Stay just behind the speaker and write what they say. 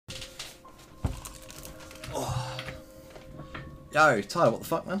Yo, Tyler, what the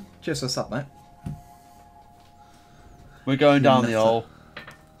fuck, man? Cheers for the sub, mate. We're going down the hole.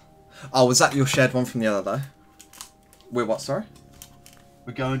 Oh, was that your shared one from the other day? Wait, what, sorry?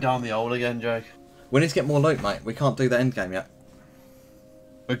 We're going down the hole again, Jake. We need to get more loot, mate. We can't do the end game yet.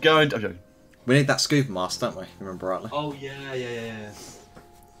 We're going... I'm joking. We need that scuba mask, don't we? Remember rightly? Oh, yeah.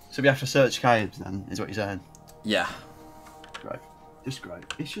 So we have to search caves then, is what you're saying? Yeah. Great. Just great.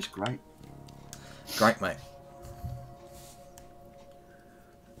 It's just great. Great, mate.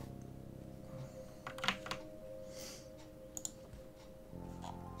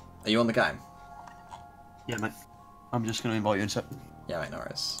 Are you on the game? Yeah, mate. I'm just going to invite you in a sec. Yeah, mate, no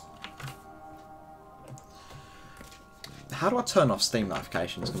worries. How do I turn off Steam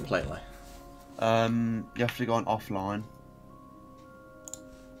notifications completely? You have to go on offline.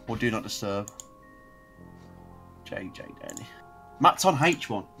 Or do not disturb. JJ Danny. Matt's on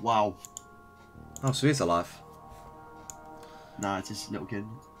H1. Wow. Oh, so he's alive. Nah, it's his little kid.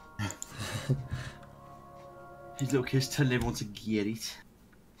 His little kid's telling everyone to get it.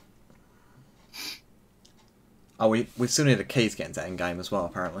 Oh, we still need a key to get into endgame as well,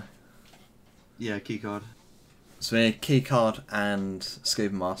 apparently. Yeah, keycard. So we need a key card and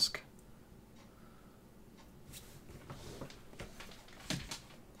scuba mask.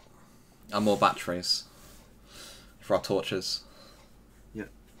 And more batteries for our torches. Yeah.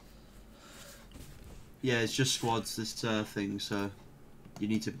 Yeah, it's just squads, this thing, so you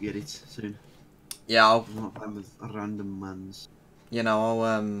need to get it soon. Yeah, I'll... I'm not playing with random mans. You know,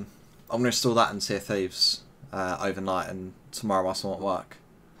 I'm going to install that in Sea of Thieves overnight, and tomorrow whilst I'm at work.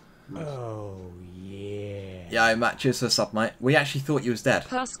 Nice. Oh, yeah. Yeah, Matt, cheers for the sub, mate. We actually thought you was dead.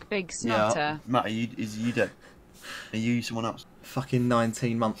 Tusk big snotter. Yeah, Matt, is you dead? Are you someone else? Fucking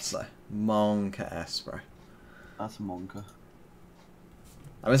 19 months, though. Monka S, bro. That's a monka.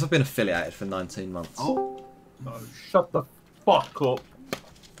 I mean, I've been affiliated for 19 months. Oh. Oh, shut the fuck up.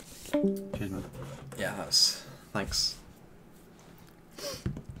 Cheers, man. Yeah, that's... Thanks.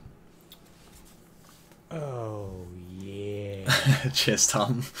 Oh, yeah. Cheers,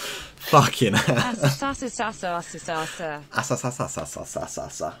 Tom. Fucking Asa.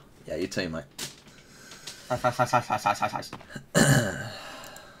 Asa. Yeah, you too, mate.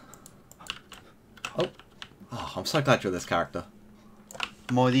 Oh, I'm so glad you're this character.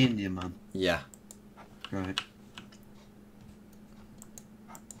 Am I the Indian man? Yeah. Right.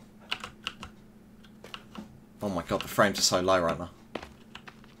 Oh my god, the frames are so low right now.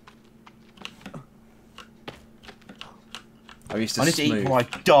 I used to I need to eat smooth. before I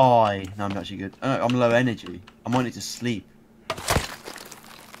die. No, I'm actually good. I'm low energy. I might need to sleep.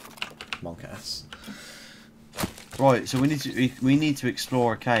 Monka S. Right, so we need to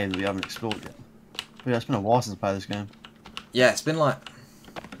explore a cave that we haven't explored yet. But yeah, it's been a while since I played this game. Yeah, it's been like...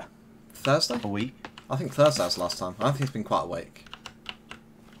 Thursday? A week. I think Thursday was the last time. I don't think it's been quite a week.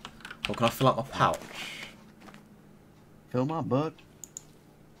 Or can I fill up my pouch? Fill my butt.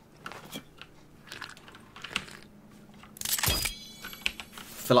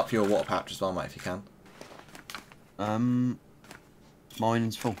 Fill up your water pouch as well, mate, if you can.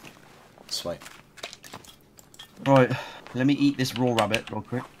 Mine's full. Sweet. Right, let me eat this raw rabbit real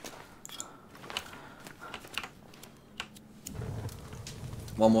quick.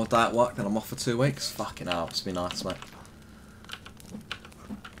 One more day at work, then I'm off for 2 weeks. Fucking hell, it's been nice, mate.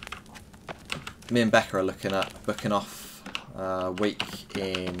 Me and Becca are looking at booking off a week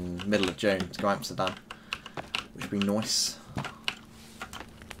in middle of June to go to Amsterdam, which would be nice.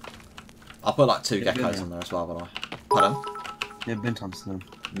 I'll put like 2 Yeah, geckos yeah. on there as well, by the way. Pardon? Yeah, been to Amsterdam.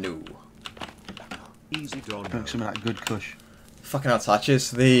 No. Easy draw Drink some of that good kush. Fucking hell, Ty, cheers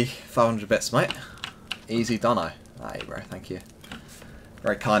for the 500 bits, mate. Easy dono. Hey, bro, thank you.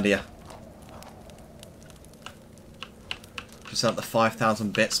 Very kind of you. Just sent up the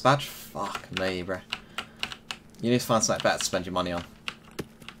 5,000 bits badge? Fuck me, bro. You need to find something better to spend your money on.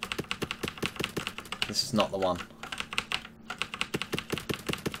 This is not the one.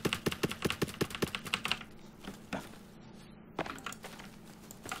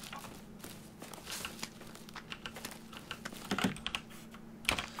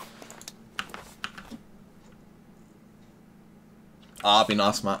 Ah, that'd be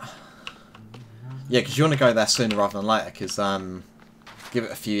nice, Matt. Yeah, because you want to go there sooner rather than later, because give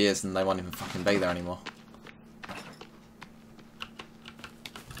it a few years and they won't even fucking be there anymore.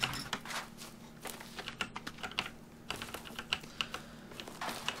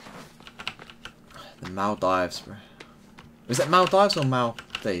 The Maldives, bro. Is it Maldives or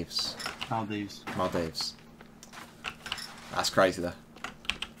Maldives? Maldives. Maldives. That's crazy, though.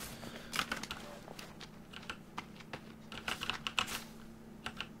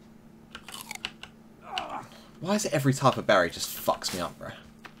 Why is it every type of berry just fucks me up, bro?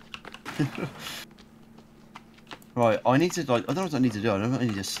 Right, I need to like. I don't know what I need to do. I don't know if I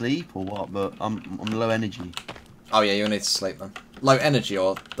need to sleep or what, but I'm low energy. Oh yeah, you'll need to sleep then. Low energy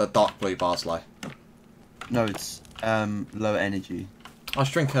or the dark blue bar's low? No, it's low energy. I'll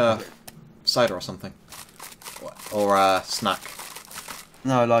just drink a soda or something. Or a snack.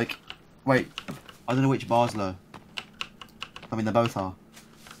 No, like, wait, I don't know which bar's low. I mean, they both are.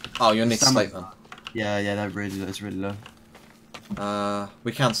 Oh, you'll need to Stamina sleep then. Yeah, they're really low. It's really low.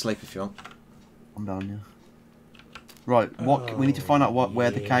 We can sleep if you want. I'm down, yeah. Right, we need to find out where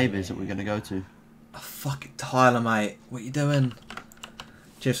the cave is that we're going to go to. Oh, fuck it, Tyler, mate. What are you doing?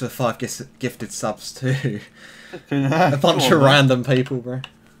 Cheers for the 5 gifted subs too. A bunch of random people, bro.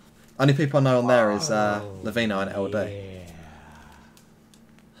 Only people I know on there is Lavino and LD. Yeah.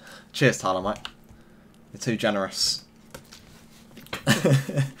 Cheers, Tyler, mate. You're too generous.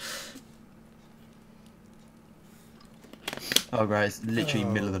 Oh, great, it's literally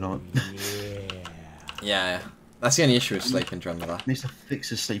middle of the night. Yeah. That's the only issue with sleeping during the day. Needs to fix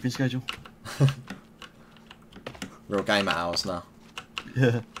his sleeping schedule. Real gamer hours now.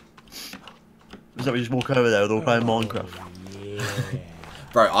 Yeah. Is that we just walk over there with all playing Minecraft? Yeah.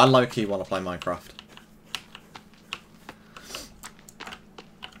 Bro, I low-key want to play Minecraft.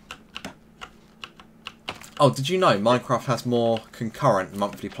 Oh, did you know Minecraft has more concurrent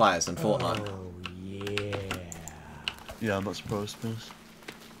monthly players than Fortnite? Oh, yeah. Yeah, I'm not surprised.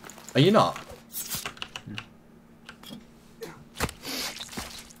 Are you not?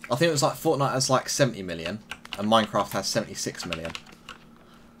 I think it was like Fortnite has like 70 million and Minecraft has 76 million.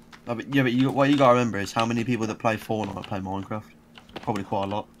 Oh, but what you gotta remember is how many people that play Fortnite play Minecraft. Probably quite a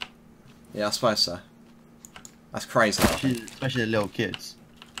lot. Yeah, I suppose so. That's crazy. Especially the little kids.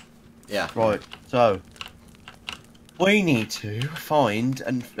 Yeah. Right, so we need to find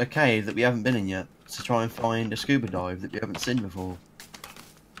a cave that we haven't been in yet to try and find a scuba dive that we haven't seen before.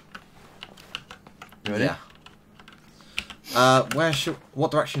 You ready? Yeah.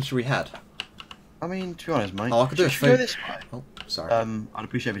 What direction should we head? I mean, to be honest, mate. Oh, I could do a should we go food. this way? Oh, sorry. I'd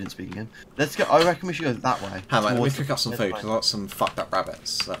appreciate if you didn't speak again. Let's go. I reckon we should go that way. Hang on, let me towards cook up some the- food because I've got some fucked up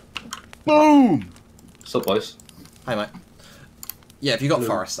rabbits. So. Boom! Sup, boys? Hey, mate. Yeah, have you got Hello.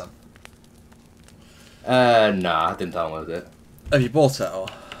 Forest then? Nah, I didn't download it. Have you bought it or?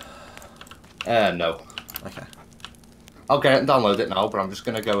 No. Okay. I'll get it and download it now, but I'm just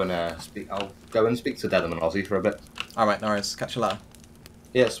gonna go and speak. I'll go and speak to Dedham and Ozzy for a bit. Alright, no worries. Catch you later.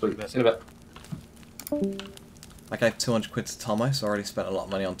 Yeah, sweet. See you in a bit. I gave 200 quid to Tomo, so I already spent a lot of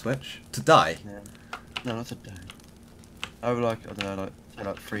money on Twitch. Today? Yeah. No, not today. Over like, I don't know,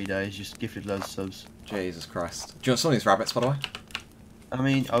 like 3 days, just gifted loads of subs. Jesus Christ. Do you want some of these rabbits, by the way? I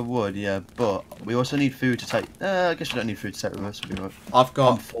mean, I would, yeah, but we also need food to take. I guess we don't need food to take with us. We'll be right. I've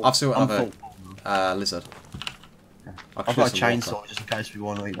got... I'm full. I've still got I'm another full. lizard. Yeah. I I've could got a do some chainsaw water. just in case we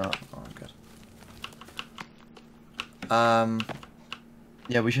want to eat that. Oh, good.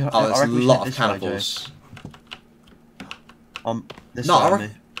 Yeah, we should. Oh, I there's a reckon we should lot head of this way, cannibals. Jay. This No, way, I me.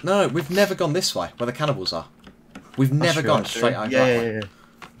 reckon... No, we've never gone this way, where the cannibals are. We've That's never true, gone actually. straight over Yeah, that yeah, way. yeah.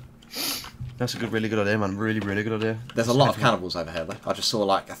 That's a really good idea, man. Really good idea. There's a lot of cannibals over here, though. I just saw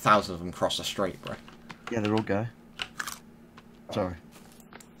like 1,000 of them cross the street, bro. Yeah, they're all gay. Sorry.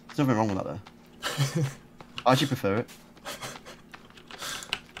 There's nothing wrong with that, though. I actually prefer it.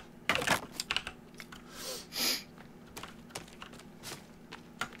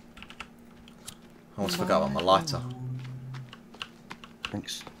 I almost forgot about my lighter.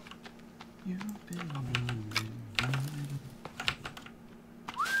 Thanks.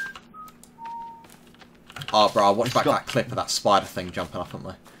 Oh, bro, I watched back got- that clip of that spider thing jumping up at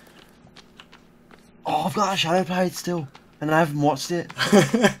me. Oh, I've got a shadow blade still, and I haven't watched it.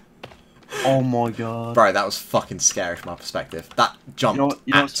 Oh my god. Bro, that was fucking scary from my perspective. That jumped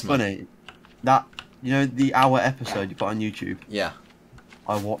You know at what's me. funny? That the hour episode you put on YouTube. Yeah,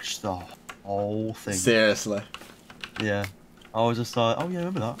 I watched the whole thing. seriously. Yeah. I was just like, oh yeah,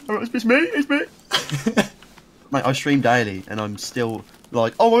 remember that? Oh, it's me, it's me. Mate, I stream daily, and I'm still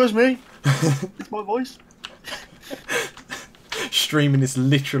like, oh, well, it's me. It's my voice. Streaming is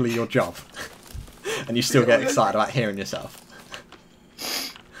literally your job. And you still get excited about hearing yourself.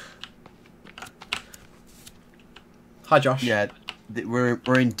 Hi, Josh. Yeah,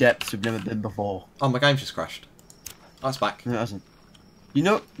 we're in depths we've never been before. Oh, my game just crashed. Oh, it's back. No, it hasn't. You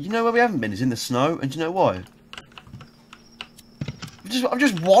know where we haven't been is in the snow, and do you know why? I've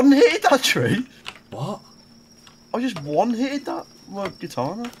just one-hitted that tree. What? I just one-hitted that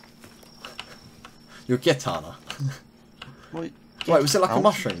guitar. Your guitar? Like, Wait, was it like a ow.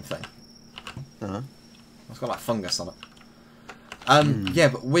 mushroom thing? I don't know. It's got like fungus on it. Yeah,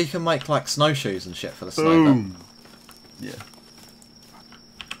 but we can make like snowshoes and shit for the snow belt. Boom. Yeah.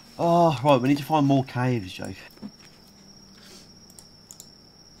 Oh, right, we need to find more caves, Jake.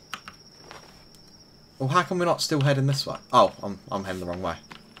 Well, how come we're not still heading this way? Oh, I'm heading the wrong way.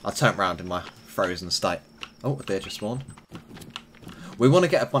 I turned round in my frozen state. Oh, a deer just spawned. We want to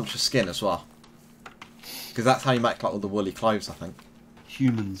get a bunch of skin as well. Because that's how you make like all the woolly clothes, I think.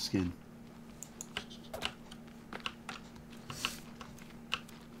 Human skin.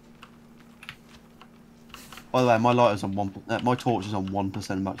 By the way, my lighter's on my torch is on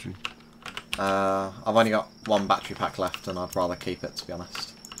 1% battery. I've only got one battery pack left, and I'd rather keep it, to be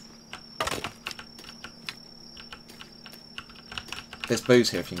honest. There's booze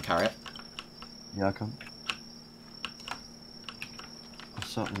here if you can carry it. Yeah, I can. I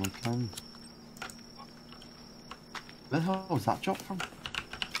certainly can. Where the hell was that drop from?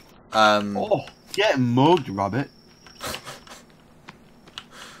 Oh, get mugged, rabbit.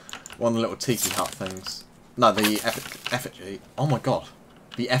 one of the little tiki hut things. No, the effigy. Oh my god.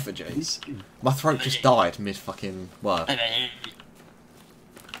 The effigies. My throat just died mid fucking word.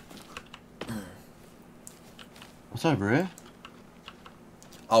 What's over here?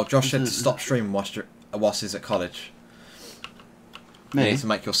 Oh, Josh said to stop streaming whilst he's at college. Me? You need to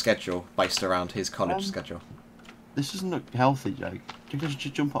make your schedule based around his college schedule. This doesn't look healthy, Jake. Do you think I should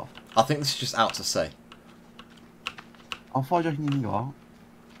just jump off? I think this is just out to sea. How far do you reckon you can go out?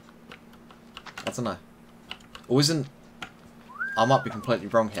 I don't know. Or isn't... I might be completely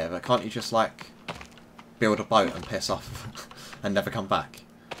wrong here, but can't you just, like, build a boat and piss off and never come back?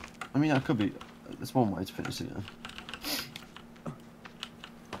 I mean, that could be... There's one way to finish it.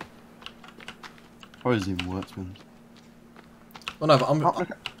 Probably doesn't even work, man. Well, no, but I'm... Oh, look,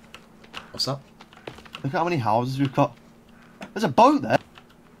 What's up? look at how many houses we've got. There's a boat there.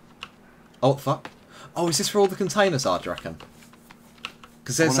 Oh, what the fuck? Oh, is this where all the containers are, do you reckon?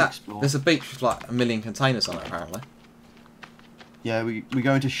 Because there's a beach with, like, 1 million containers on it, apparently. Yeah, we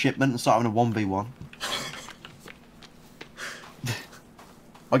go into shipment and start having a 1v1.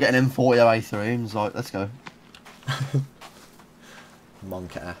 I get an M40A3 and it's like, let's go.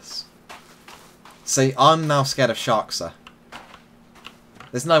 Monk ass. See, I'm now scared of sharks, sir.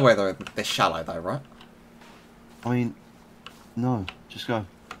 There's no way they're this shallow, though, right? I mean, no, just go.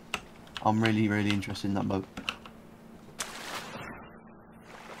 I'm really, really interested in that boat.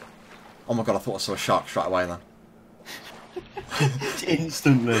 Oh my god, I thought I saw a shark straight away then.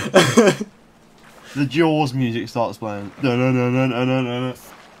 Instantly. The Jaws music starts playing. No, no, no, no, no, no, no.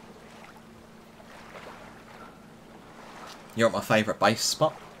 You're at my favourite base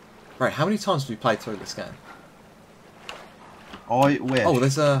spot. Right, how many times have we played through this game? I wish. Oh,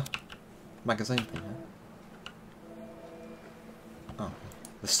 there's a magazine thing here. Oh,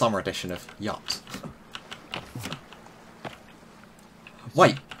 the summer edition of Yacht.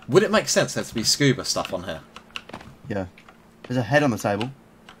 Wait, would it make sense there to be scuba stuff on here? Yeah. There's a head on the table.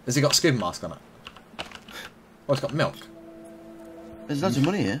 Has he got a scuba mask on it? Oh, it's got milk. There's loads of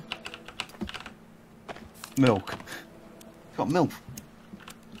money here. Milk. It's got milk.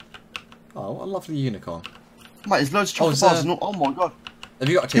 Oh, what a lovely unicorn. Mate, there's loads of chocolate is bars. there- Oh my god. Have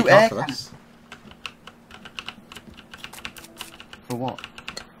you got a key Two card air for this? For what?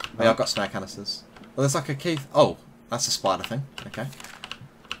 Oh, yeah, I've got spare canisters. Well, there's like a key... Oh, that's a spider thing. Okay.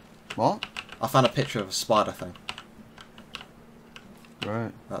 What? I found a picture of a spider thing.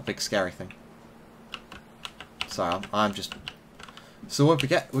 Right. That big scary thing. So I'm just... So what we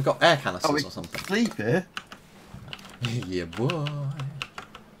get? We got air canisters or something. Sleep here? Yeah, boy.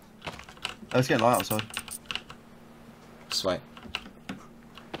 Let's get light outside. Sweet.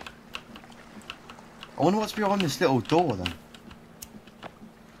 I wonder what's behind this little door then.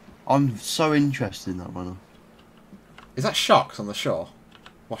 I'm so interested in that one. Is that sharks on the shore?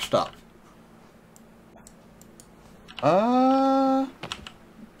 Washed up? I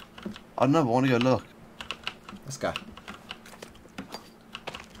don't know, but I want to go look. Let's go.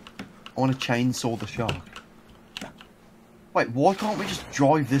 I want to chainsaw the shark. Wait, why can't we just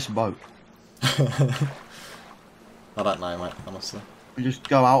drive this boat? I don't know, mate, honestly. We just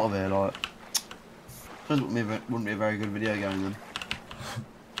go out of here, like... Suppose it wouldn't be a very good video game then.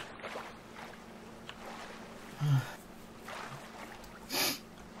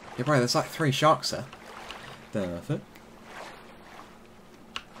 Yeah, bro, there's like 3 sharks there. Perfect.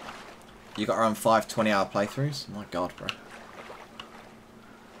 You got around 5 20-hour playthroughs? My god, bro.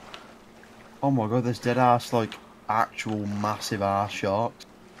 Oh my god, there's dead ass, like, actual massive ass sharks.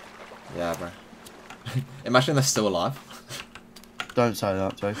 Yeah, bro. Imagine they're still alive. Don't say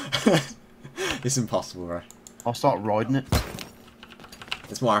that, Jake. It's impossible, bro. I'll start riding it.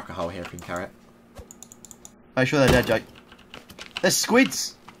 There's more alcohol here if you can carry it. Make sure they're dead, Jake. There's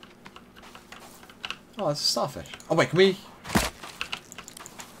squids. Oh, there's a starfish. Oh, wait, can we...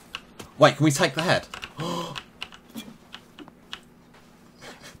 Wait, can we take the head?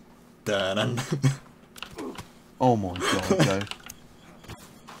 Dun. Oh my god, Joe.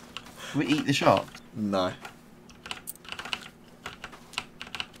 Can we eat the shark? No.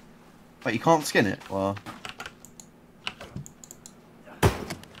 Wait, you can't skin it? Well...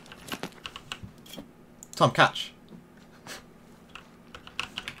 Tom, catch.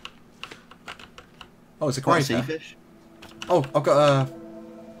 Oh, it's a Quite a grave sea there. fish. Oh, I've got a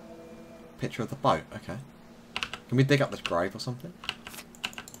picture of the boat. Okay. Can we dig up this grave or something?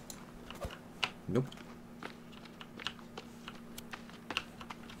 Nope.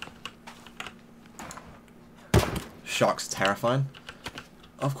 Sharks are terrifying.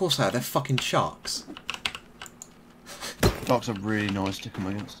 Of course they are. They're fucking sharks. Sharks are really nice to come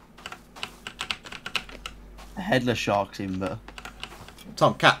against. A headless shark's even better.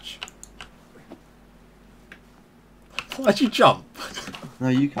 Tom, catch. Why'd you jump? No,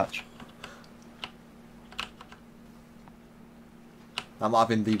 you catch. That might have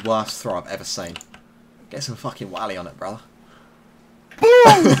been the worst throw I've ever seen. Get some fucking wally on it, brother.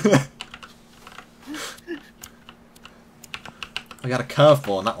 We got a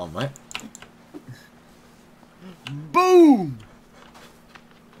curveball on that one, mate. Boom!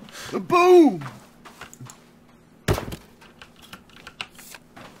 Boom!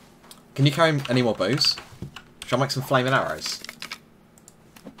 Can you carry any more booze? Shall I make some flaming arrows?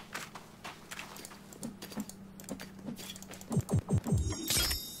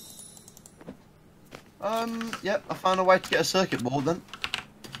 Yep, I found a way to get a circuit board then.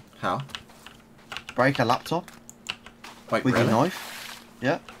 How? Break a laptop Wait, with really? your knife.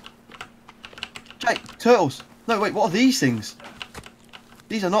 Yeah. Jake, turtles! No, wait, what are these things?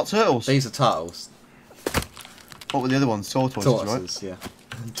 These are not turtles. These are turtles. What were the other ones? Tortoises, right? Tortoises, yeah.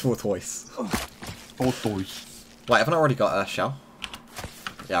 Tortoise. Tortoise. Wait, haven't I already got a shell?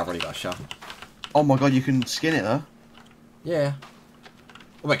 Yeah, I've already got a shell. Oh my god, you can skin it though. Yeah.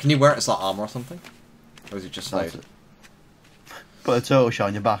 Oh, wait, can you wear it as like armour or something? Or is it just That's food? it. Put a turtle shell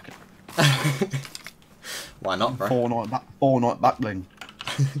on your back. Why not, bro? Four night back bling.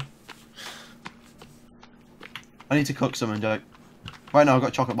 I need to cook something, Jake. Right now I've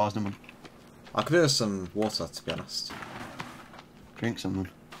got chocolate bars, number. I could do with some water, to be honest. Drink something.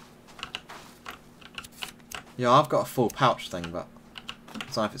 Yeah, I've got a full pouch thing, but I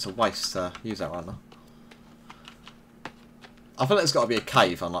don't know if it's a waste to use that right now. I feel like there's got to be a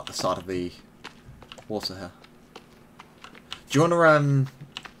cave on like the side of the water here. Do you want to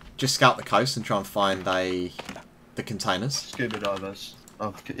just scout the coast and try and find the containers? Scuba divers.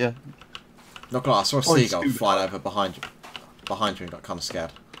 Oh, yeah. Not gonna lie, I saw a Oh, seagull scuba fly over behind you and got kind of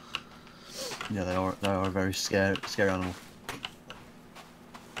scared. Yeah, they are a very scary animal.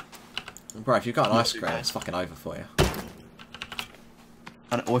 Bro, if you've got an Not ice too cream, bad. it's fucking over for you.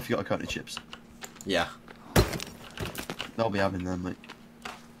 Or if you got a coconut chips. Yeah. They'll be having them, mate.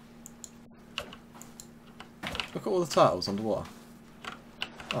 Look at all the turtles underwater.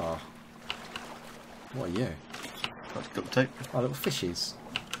 Oh. What are you? That's duct tape. Oh, little fishies.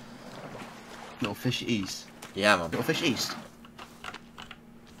 Little fish east. Yeah, man. Little fish east.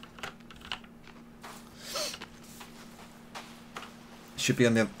 Should be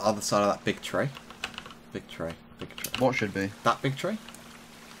on the other side of that big tree. Big tree. Big tree. What should be? That big tree?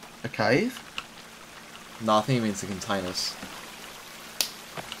 A cave? No, I think he means the containers.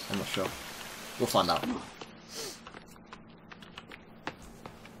 I'm not sure. We'll find out.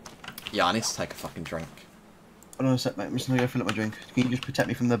 Yeah, I need to take a fucking drink. Hold on a sec, mate. I'm just gonna go fill up my drink. Can you just protect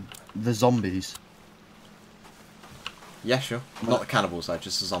me from the zombies? Yeah, sure. Not the cannibals though,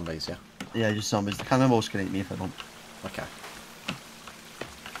 just the zombies, yeah? Yeah, just zombies. The cannibals can eat me if they want. Okay.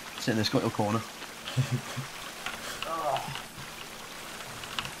 Sit in this little corner.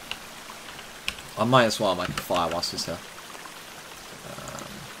 I might as well make a fire whilst it's here.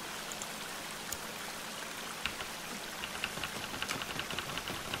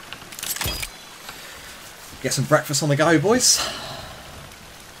 Get some breakfast on the go, boys.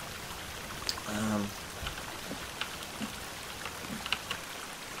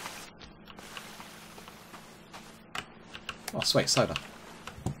 Oh, sweet soda.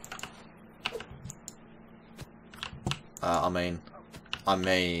 I mean.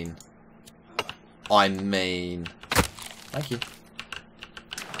 Thank you.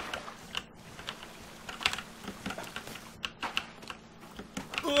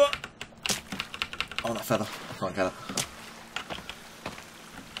 Oh, that feather. I can't get it.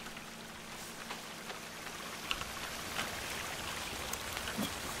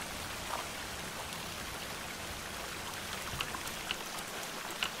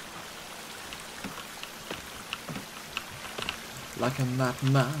 Like a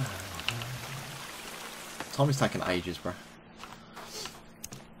madman. Tommy's taking ages, bro.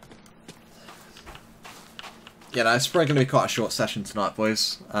 Yeah, no, it's probably going to be quite a short session tonight,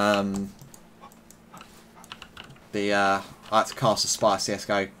 boys. I had to cast a Spire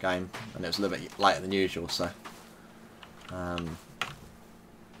CSGO game, and it was a little bit later than usual, so... I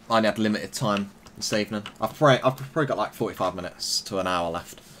only had limited time this evening. I've probably got like 45 minutes to an hour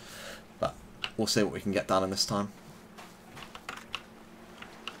left. But we'll see what we can get done in this time.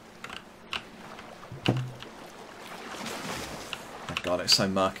 Oh god, it's so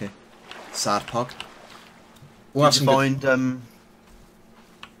murky. Sad pog. Did you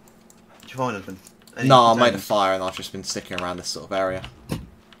find anything? No, I made a fire and I've just been sticking around this sort of area. I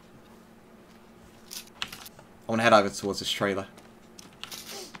want to head over towards this tree though.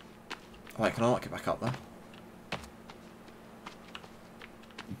 Wait, can I not get back up there?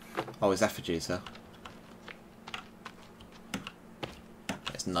 Oh, there's effigies there.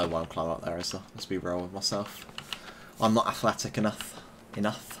 There's no way I'm climbing up there, is there? Let's be real with myself. I'm not athletic enough.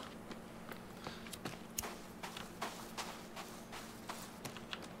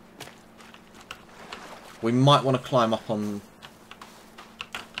 We might want to climb up on...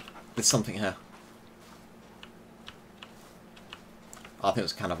 There's something here. Oh, I think it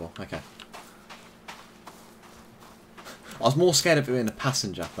was a cannibal. Okay. I was more scared of it being a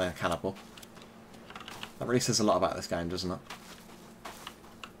passenger than a cannibal. That really says a lot about this game, doesn't it?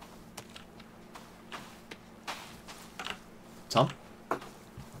 Tom?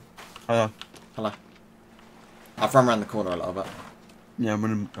 Hello. Hello. I've run around the corner a little bit. Yeah, I'm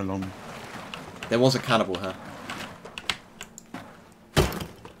running along. There was a cannibal here. I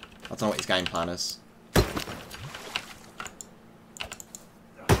don't know what his game plan is.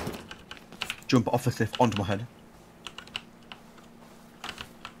 Jump off the cliff onto my head.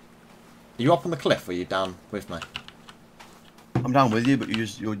 Are you up on the cliff or are you down with me? I'm down with you, but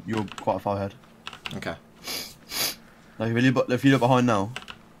you're quite far ahead. Okay. Like if you look behind now.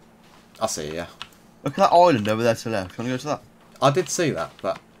 I see you, yeah. Look at that island over there to the left. You want to go to that? I did see that,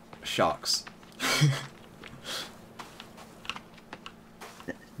 but sharks.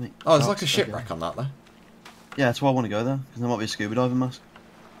 Oh, there's like a shipwreck on that though. Yeah, that's why I want to go there, because there might be a scuba diving mask.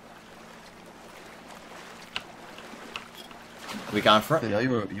 Are we going for it? Yeah,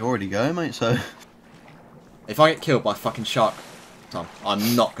 you're already going, mate, so... If I get killed by a fucking shark, Tom,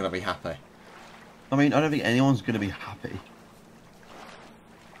 I'm not going to be happy. I mean, I don't think anyone's going to be happy.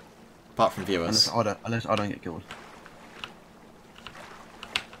 Apart from viewers. Unless I don't get killed.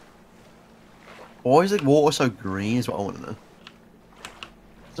 Why is the water so green is what I want to know.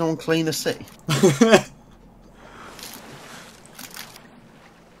 Does someone clean the sea?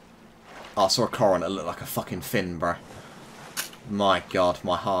 Oh, I saw a coral and it looked like a fucking fin, bro. My god,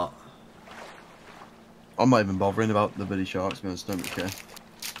 my heart. I'm not even bothering about the bloody sharks, to be honest, I don't care.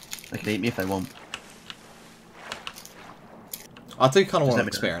 They can eat me if they want. I do kind of want to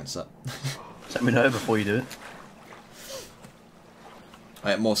experience it. Let me know before you do it.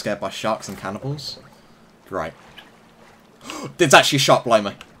 I get more scared by sharks than cannibals. Great. There's actually a shark below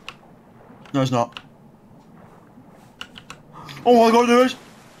me. No, it's not. Oh my god, there is!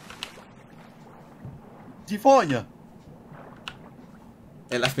 Is he fighting you?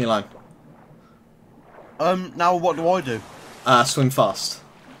 It left me alone. Now what do I do? Swim fast.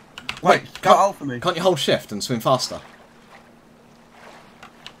 Wait, cut out for me. Can't you hold shift and swim faster?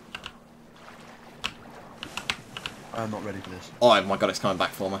 I'm not ready for this. Oh my god, it's coming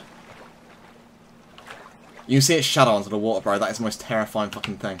back for me. You can see its shadow under the water, bro. That is the most terrifying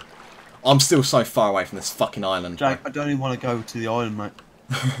fucking thing. I'm still so far away from this fucking island. Jake, bro. I don't even want to go to the island, mate.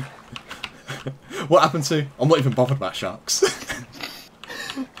 What happened to... I'm not even bothered about sharks.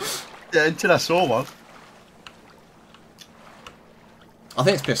 Yeah, until I saw one. I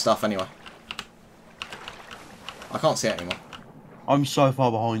think it's pissed off anyway. I can't see it anymore. I'm so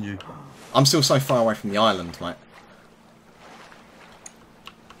far behind you. I'm still so far away from the island, mate.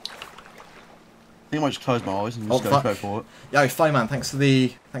 I think I might just close my eyes and just go straight for it. Yo, Foeman, thanks for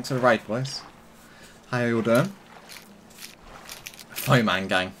the raid, boys. How you all doing? Foeman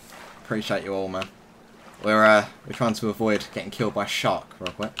gang. Appreciate you all, man. We're trying to avoid getting killed by a shark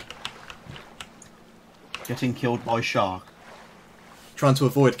real quick. Getting killed by a shark. Trying to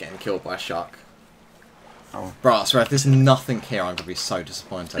avoid getting killed by a shark. Oh. Bro, I swear if there's nothing here, I'm gonna be so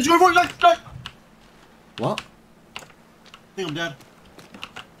disappointed. What? I think I'm dead.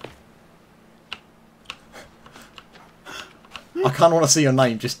 I kind of want to see your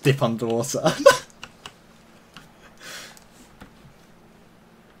name just dip underwater.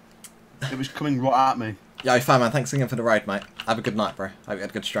 It was coming right at me. Yo, Fan Man, thanks again for the raid, mate. Have a good night, bro. Hope you had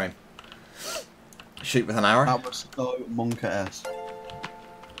a good stream. Shoot with an arrow? That was so monka-esque.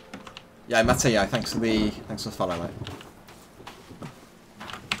 Yeah, Matteo, thanks for the follow, mate.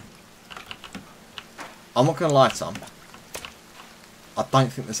 I'm not gonna lie, Tom. I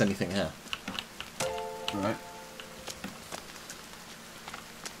don't think there's anything here. Alright.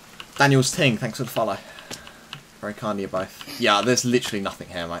 Daniel's Ting, thanks for the follow. Very kind of you both. Yeah, there's literally nothing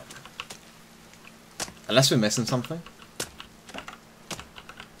here, mate. Unless we're missing something.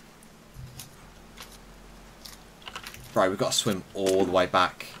 Bro, we've got to swim all the way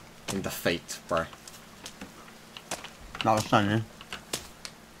back in defeat, bro. No, it's fine, yeah.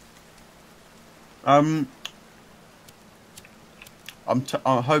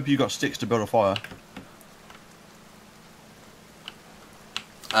 I hope you got sticks to build a fire.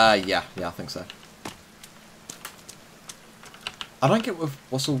 Yeah, I think so. I don't get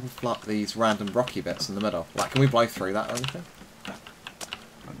what's all with, like, these random rocky bits in the middle. Like, can we blow through that or anything?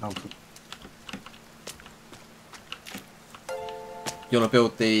 You want to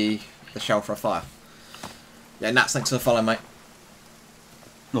build the shell for a fire? Yeah, Nats, thanks for the follow, mate.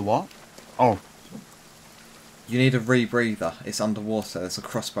 The what? Oh. You need a rebreather. It's underwater. There's a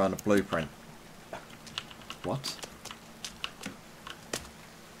crossbow and a blueprint. What?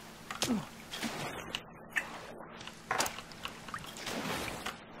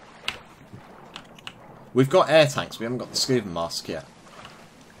 We've got air tanks. We haven't got the scuba mask yet.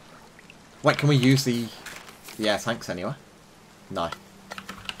 Wait, can we use the air tanks anyway? No.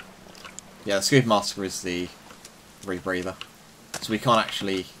 Yeah, the scuba master is the rebreather. So we can't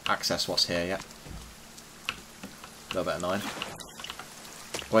actually access what's here yet. A little bit annoying.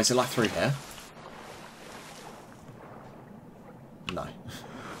 Wait, is it like through here? No.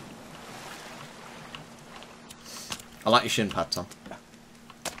 I like your shin pad, Tom.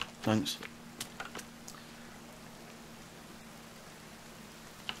 Thanks.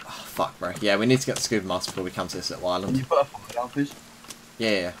 Oh, fuck, bro. Yeah, we need to get the scuba mask before we come to this little island. Can you put a fire down, please?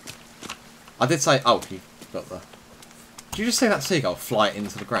 Yeah. I did say... Oh, you got the... Did you just say that seagull fly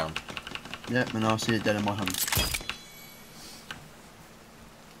into the ground? Yeah, and I see it dead in my hand.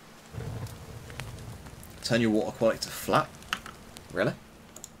 Turn your water quality to flat? Really?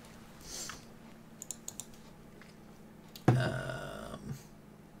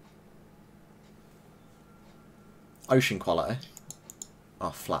 Ocean quality.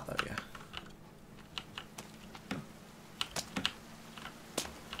 Oh, flat, there we go.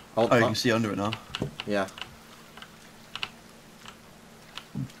 Oh, you can see under it now. Yeah.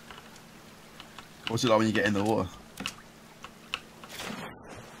 What's it like when you get in the water?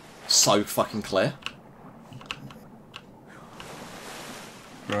 So fucking clear.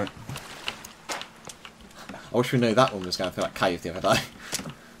 Right. I wish we knew that one was going through that cave the other day.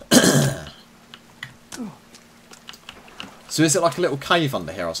 So is it like a little cave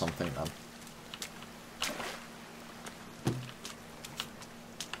under here or something, then?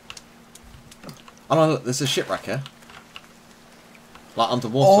 Oh no, look, there's a shipwreck here. Like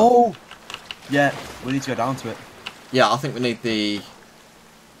underwater. Oh! Yeah, we need to go down to it. Yeah, I think we need the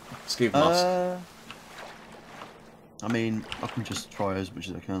scuba mask. I mean, I can just try as much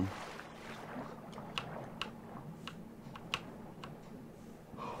as I can.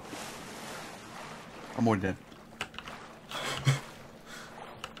 I'm already dead.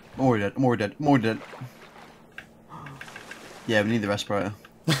 I'm already dead. I'm already dead. I'm already dead. Yeah, we need the respirator.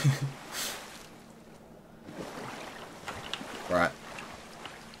 Right.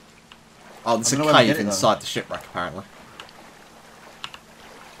 Oh, there's a cave inside the shipwreck, apparently.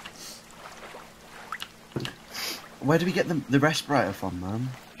 Where do we get the respirator from, man?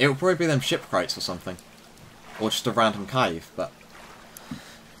 It'll probably be them ship crates or something. Or just a random cave, but...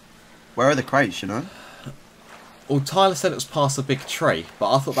 Where are the crates, you know? Well, Tyler said it was past a big tree,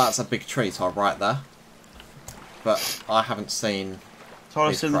 but I thought that's a big tree, so I'm right there. But I haven't seen...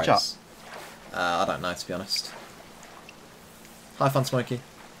 Tyler's in the chat. I don't know, to be honest. Hi, Fun Smokey.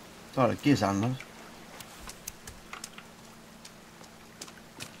 Tyler, gears on, lad.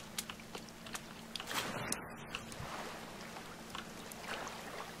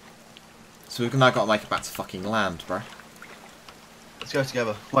 So we've now got to make it back to fucking land, bro. Let's go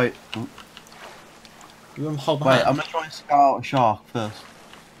together. Wait. You want to hold my Wait, hand? I'm gonna try and scout a shark first.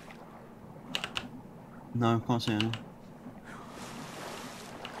 No, can't see any.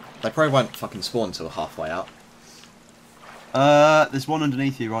 They probably won't fucking spawn until we're halfway out. There's one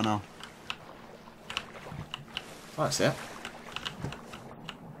underneath you right now. Oh, that's it.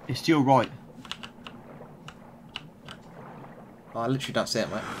 It's to your right. Oh, I literally don't see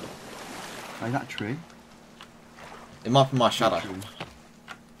it, mate. Is that a tree? It might be my shadow.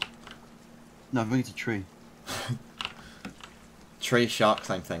 No, I think it's a tree. Tree, shark,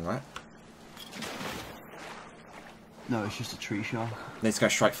 same thing, right? No, it's just a tree shark. Need to go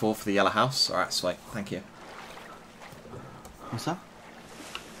straight forward for the yellow house. Alright, sweet. Thank you. What's that?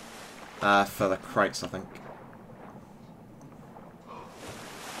 For the crates, I think.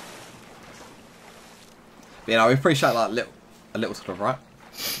 But, you know, we appreciate like a little to the right.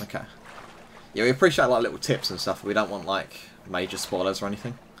 Okay. Yeah, we appreciate like little tips and stuff. But we don't want like major spoilers or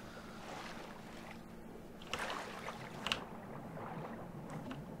anything.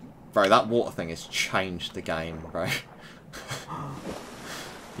 Bro, that water thing has changed the game, bro.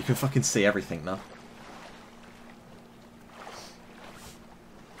 You can fucking see everything now.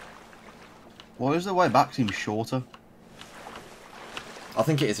 Why does the way back seem shorter? I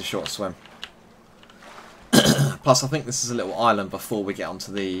think it is a short swim. Plus, I think this is a little island before we get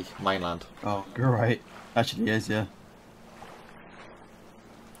onto the mainland. Oh, great. Actually, it is, yeah.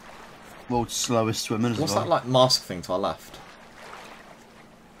 World's slowest swimmers. What's that like mask thing to our left?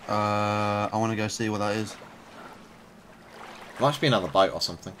 I want to go see what that is. Might just be another boat or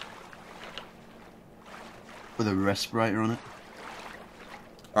something. With a respirator on it.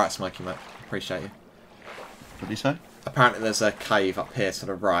 Alright, Smokey, mate. Appreciate you. What do you say? Apparently there's a cave up here to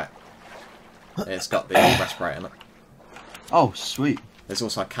the right. It's got the respirator in it. Oh, sweet. There's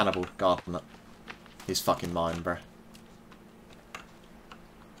also a cannibal guard in it. He's fucking mine, bro.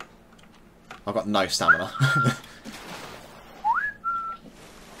 I've got no stamina.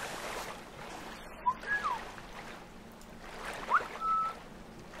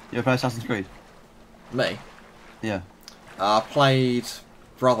 You ever play Assassin's Creed? Me? Yeah. I played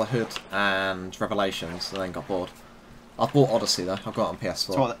Brotherhood and Revelations and then got bored. I bought Odyssey though, I've got it on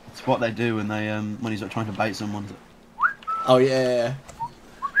PS4. It's what they do when they when he's like, trying to bait someone. Oh yeah.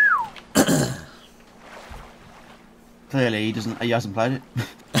 Clearly he hasn't played it.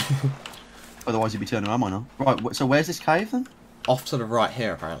 Otherwise he'd be turning around by now. Right, so where's this cave then? Off to the right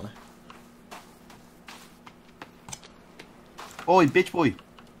here apparently. Oi, bitch boy.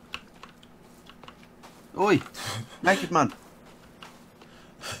 Oi, naked man.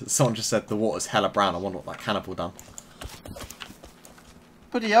 Someone just said the water's hella brown, I wonder what that cannibal done.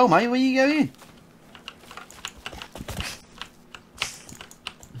 Bloody hell, mate, where you going?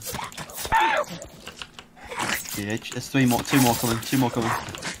 Yeah, there's two more coming. You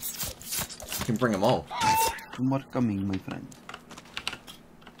can bring them all. Two more coming, my friend.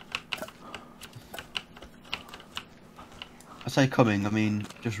 I say coming, I mean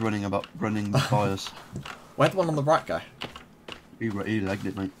just running by us. Where'd the one on the right go? He legged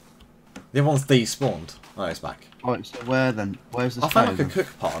it, mate. The other one's despawned. Oh, he's back. Right, so where then? Where's the I found like a cook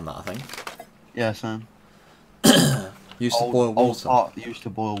pot on that, I think. Yeah, Sam. Used to boil water. Pot used to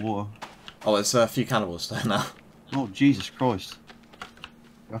boil water. Oh, there's a few cannibals there now. Oh, Jesus Christ.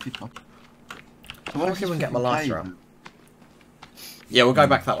 So I can get my lighter out. Yeah, we'll go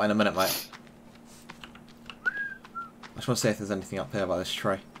back that way in a minute, mate. I just want to see if there's anything up here by this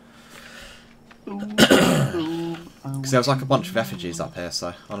tree. Because there was like a bunch of effigies up here, so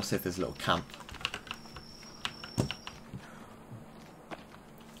I want to see if there's a little camp.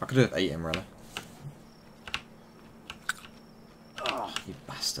 I could do with eating, really. Oh, you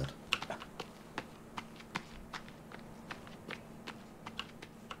bastard.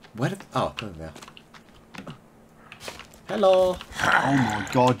 Where did... Oh, there they are. Hello! Oh my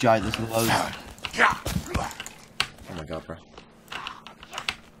god, Jay, there's loads. Oh my god, bro.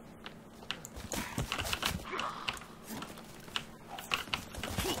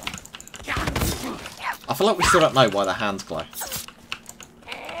 I feel like we still don't know why their hands glow.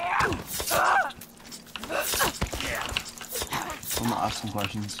 I'm not asking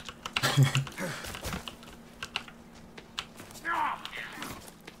questions.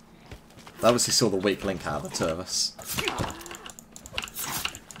 They obviously saw the weak link out of the two of us.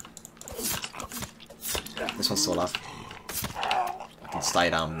 This one's still alive. I can stay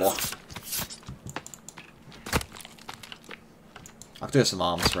down, boy. I could do with some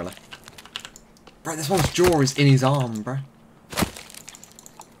arms, really. Bro, this one's jaw is in his arm, bro.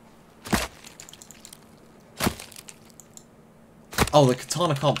 Oh, the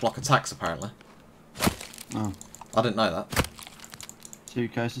katana can't block attacks, apparently. Oh. I didn't know that.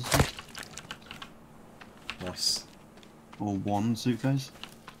 Suitcases. Nice. Or one suitcase.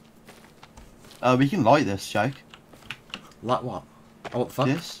 We can light this, Jake. Like what? Oh, what the fuck?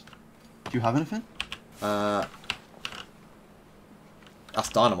 This? Do you have anything? That's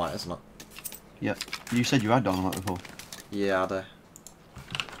dynamite, isn't it? Yep. You said you had dynamite before. Yeah, I do.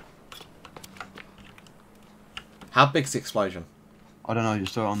 How big's the explosion? I don't know,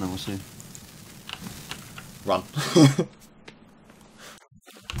 just throw it on there, we'll see. Run.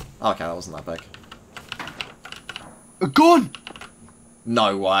 Okay, that wasn't that big. A gun!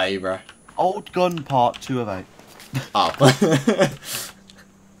 No way, bro. Old gun part 2 of 8. Oh.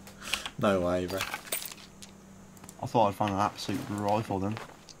 No way, bro. I thought I'd find an absolute rifle then.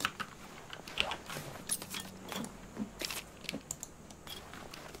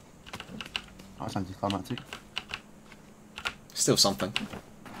 That's anticlimactic. Still something.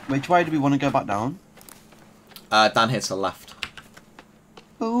 Which way do we want to go back down? Down here to the left.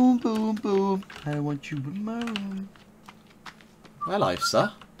 Boom, boom, boom. I want you in my room. Hello,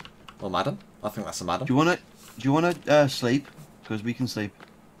 sir. Or madam. I think that's a madam. Do you wanna sleep? Because we can sleep.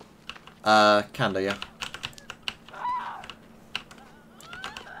 Can do, yeah.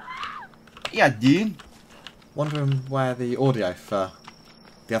 Yeah, dude. Wondering where the audio for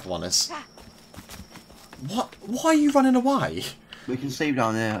the other one is. What? Why are you running away? We can sleep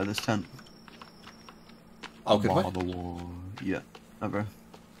down there at this tent. Oh, good way. Yeah, no, bro.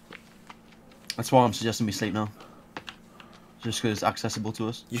 That's why I'm suggesting we sleep now. Just because it's accessible to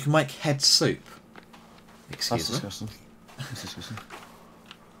us. You can make head soup. Excuse me. Disgusting. That's disgusting.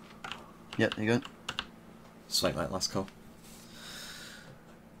 Yep, there you go. Sweet, mate. That's cool.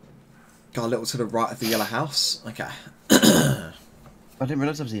 Got a little to the right of the yellow house. Okay. I didn't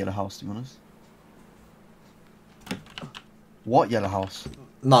realise there was a yellow house, to be honest. What yellow house?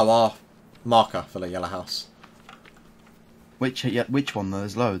 No, our marker for the yellow house. Which one?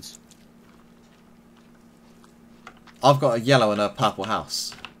 There's loads. I've got a yellow and a purple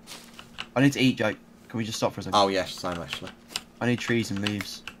house. I need to eat, Jake. Can we just stop for a second? Oh, yeah, same actually. I need trees and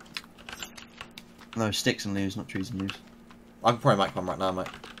leaves. No, sticks and leaves, not trees and leaves. I can probably make one right now, mate.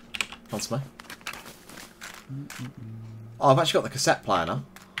 Come to me. Oh, I've actually got the cassette player now.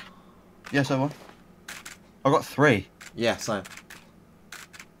 Yeah, so what? I've got 3. Yeah, same.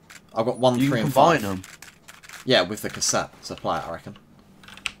 I've got 1, You 3, can and combine 5. them. Yeah, with the cassette to play it, I reckon.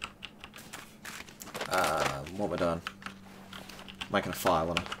 What we're doing? Making a fire,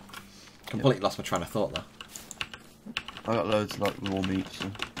 wanna? Completely lost my train of thought there. I got loads like raw meat. So.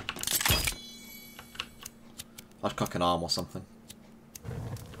 I'd cook an arm or something.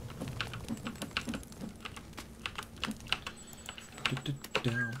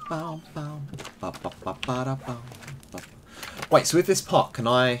 Wait, so with this pot, can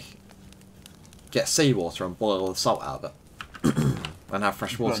I get seawater and boil all the salt out of it? And have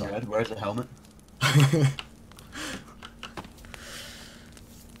fresh water? Where's the helmet?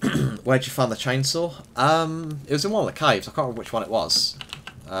 Where'd you find the chainsaw? It was in one of the caves. I can't remember which one it was.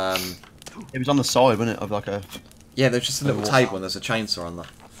 It was on the side, wasn't it? Of like a... Yeah, there's just a little table and there's a chainsaw on there.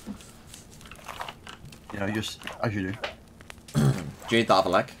 You know, just as you do. Do you need that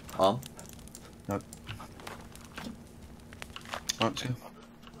other leg? Arm? Nope. Right, let's go.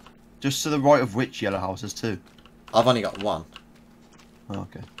 Just to the right of which yellow house? There's 2. I've only got 1. Oh,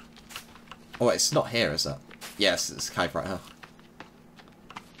 okay. Oh, wait, it's not here, is it? Yes, it's a cave right here.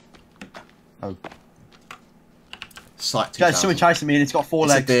 Oh. Site 2000. Yeah, someone chasing me and it's got 4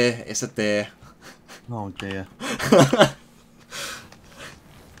 legs. It's a deer. It's a deer. Oh dear.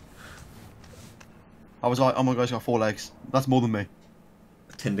 I was like, oh my god, it's got 4 legs. That's more than me.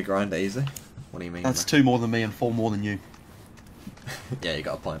 Tinder grinder easy. What do you mean? That's 2 more than me and 4 more than you. Yeah, you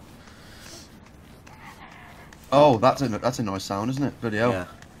got a point. Oh, that's a nice sound, isn't it? Bloody hell. Yeah.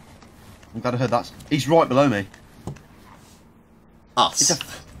 I'm glad I heard that. He's right below me. Us.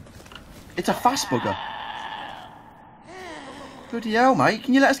 It's a fast bugger. Bloody hell, mate.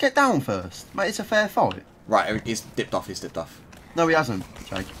 Can you let us get down first? Mate, it's a fair fight. Right, he's dipped off. He's dipped off. No, he hasn't,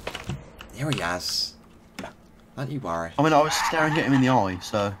 Jake. Here he has. Don't you worry. I mean, I was staring at him in the eye,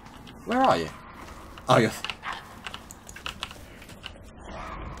 so... Where are you? Oh, you're...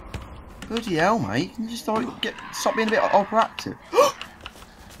 Bloody hell, mate. Can you just stop being a bit overactive?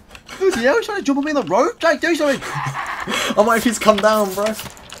 Bloody hell, he's trying to jump on me on the road? Jake, do something! I might if he's come down, bro.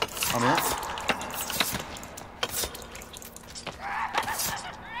 I'm here.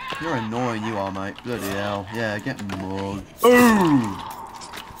 You're annoying, you are, mate. Bloody hell. Yeah, get mugged. Ooh!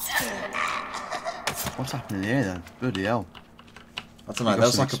 What's happening here, then? Bloody hell. I don't know,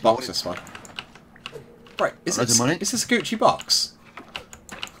 there's like a box this way. Right, is this a Gucci box?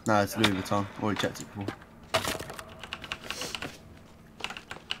 No, it's Louis Vuitton. Already checked it before.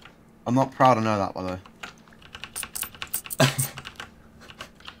 I'm not proud to know that, by the way.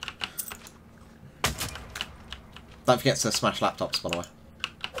 Don't forget to smash laptops, by the way.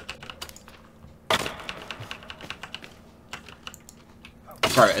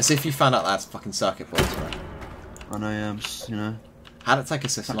 Bro, as if you found out that's fucking circuit boards, bro. I know, yeah, I'm just, you know... How'd it take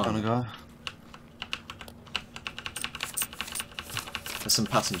us this that long? kind of guy. There's some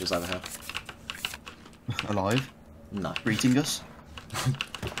passengers over here. Alive? No. Greeting us?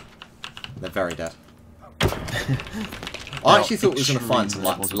 They're very dead. I actually thought we were going to find some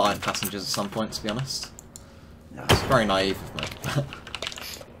live passengers at some point, to be honest. It's very naive of me.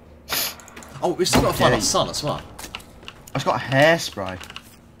 Oh, we've still got to find our son as well. I've got hairspray.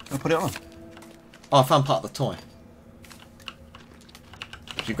 Can I put it on? Oh, I found part of the toy.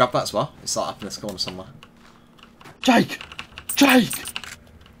 Did you grab that as well? It's like up in this corner somewhere. Jake! Jake!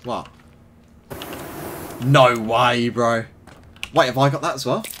 What? No way, bro. Wait, have I got that as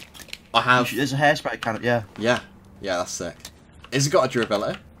well? I have. There's a hairspray can, yeah. Yeah. Yeah, that's sick. Has it got a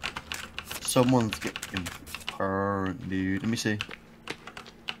durability? Someone's getting burnt, dude. Let me see.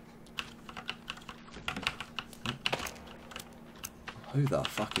 Who the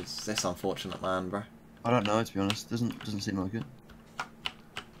fuck is this unfortunate man, bro? I don't know, to be honest. Doesn't seem like it.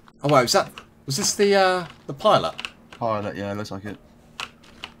 Oh wait, was this the pilot? Pilot, yeah, looks like it.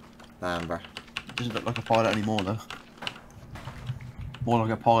 Damn, bro. It doesn't look like a pilot anymore, though. More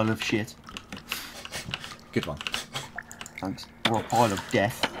like a pile of shit. Good one. Thanks. Or a pile of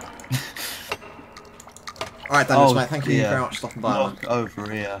death. Alright, Daniel, mate, thank you very much for stopping by. Look over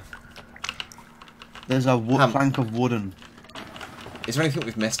here. There's a plank of wooden. Is there anything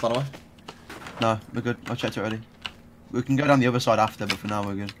we've missed, by the way? No, we're good. I checked it already. We can go down the other side after, but for now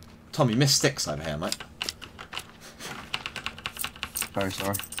we're good. Tom, you missed sticks over here, mate. Very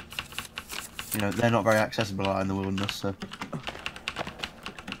sorry. You know, they're not very accessible out in the wilderness, so...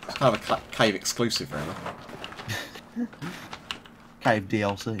 It's kind of a cave exclusive, really. Cave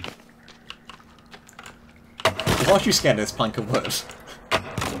DLC. Why are you scared of this plank of wood?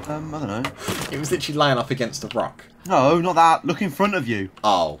 I don't know. It was literally laying up against a rock. No, not that. Look in front of you.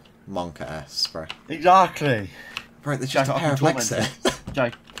 Oh, monka ass, bro. Exactly. Bro, there's just a pair of legs there.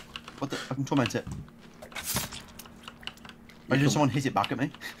 Jake, what the? I can torment it. Imagine someone hit it back at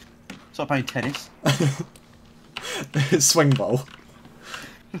me. It's like playing tennis. Swing ball.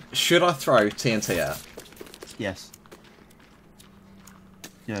 Should I throw TNT out? Yes.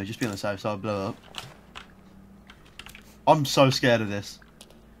 You know, just be on the safe side, blow up. I'm so scared of this.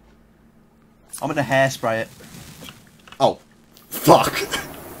 I'm gonna hairspray it. Oh, fuck!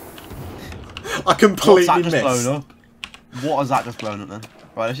 I completely What's that missed. just blown up? What has that just blown up then?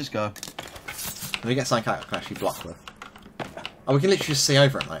 Right, let's just go. Let me get something out I can actually block with. Oh, we can literally just see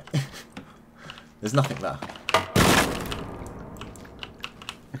over it, mate. There's nothing there.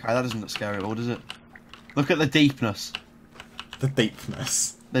 Okay, that doesn't look scary at all, does it? Look at the deepness. The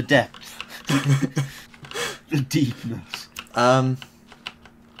deepness. The depth. The deepness.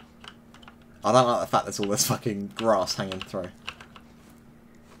 I don't like the fact there's all this fucking grass hanging through.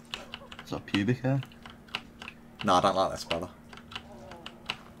 Is that pubic hair? No, I don't like this, brother.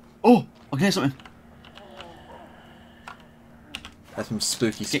 Oh! I can hear something. There's some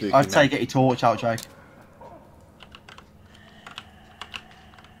spooky I'd say get your torch out, Jake.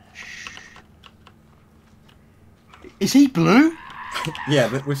 Is he blue?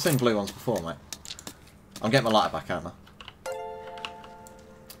 Yeah, we've seen blue ones before, mate. I'm getting my lighter back out now.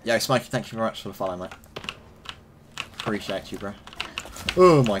 Yo, Smokey, thank you very much for the follow, mate. Appreciate you, bro.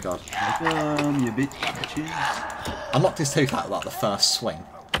 Oh my god. You bitches. I knocked his tooth out like the first swing.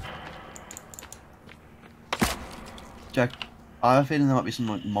 Jack, I have a feeling there might be some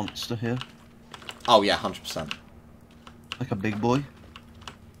like monster here. Oh yeah, 100%. Like a big boy.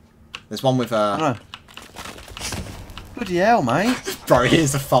 There's one with I don't know. Bloody hell, mate. Bro, he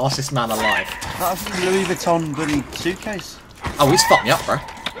is the fastest man alive. That's a Louis Vuitton bloody suitcase. Oh, he's fucked me up, bro.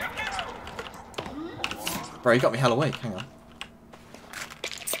 Bro, you got me hella weak. Hang on.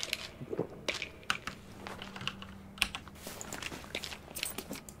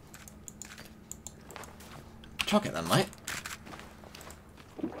 Chuck it then, mate.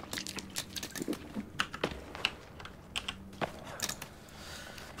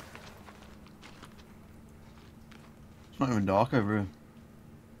 It's not even dark over here.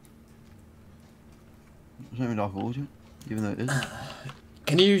 It's not even dark at all, yet, even though it is.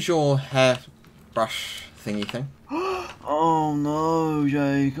 Can you use your hairbrush thingy thing? Oh no,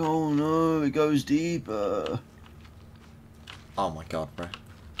 Jake. Oh no, it goes deeper. Oh my god, bro.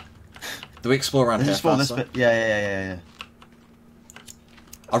 Do we explore around here This is for first, this though? bit. Yeah.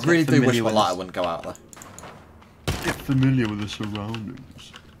 I really do wish familiar my with lighter this. wouldn't go out, though. Get familiar with the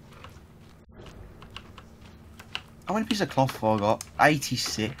surroundings. How many pieces of cloth have I got?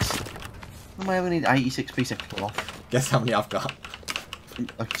 86. Why am I ever need 86 pieces of cloth? Guess how many I've got?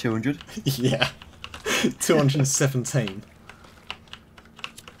 Like 200? Yeah. 217.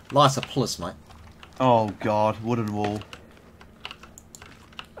 Lighter plus, mate. Oh god, wooden wall.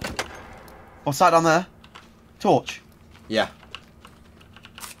 What's that down there? Torch? Yeah.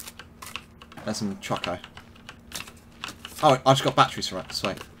 There's some choco. Oh, I just got batteries from it.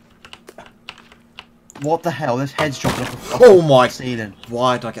 Sweet. What the hell? There's heads dropping off the Oh my! ceiling.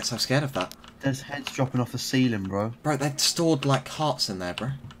 Why did I get so scared of that? There's heads dropping off the ceiling, bro. Bro, they've stored like hearts in there, bro.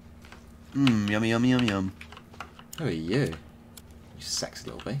 Mmm, yummy, yummy, yummy, yum. Who are you? You sexy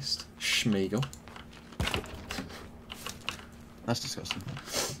little beast. Schmeagle. That's disgusting.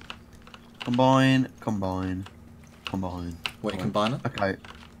 Combine, combine, combine. What are you combining? Okay,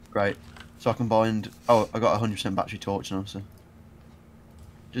 great. So I combined... Oh, I got a 100% battery torch now, so...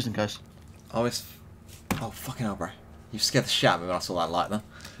 Just in case. Oh, it's... Oh, fucking hell, bro. You scared the shit out of me when I saw that light then.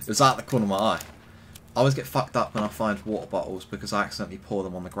 It was out the corner of my eye. I always get fucked up when I find water bottles because I accidentally pour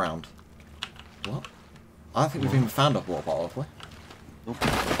them on the ground. What? I don't think we've even found a water bottle, have we? Nope.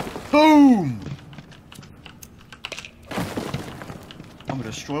 Boom! I'm gonna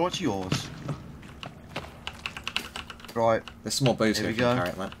destroy what's yours. Right. There's some more booze Here here we if you go. can carry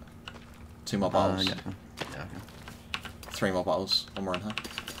it, mate. 2 more bottles. Yeah, okay. 3 more bottles. 1 more in here.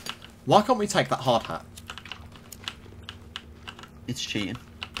 Why can't we take that hard hat? It's cheating.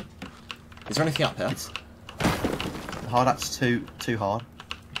 Is there anything up here? The hard hat's too hard.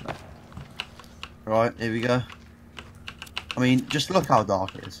 No. Right, here we go. I mean, just look how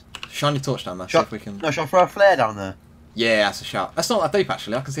dark it is. Shine your torch down there, see if we can... No, shall I throw a flare down there? Yeah, that's a shout. That's not that deep,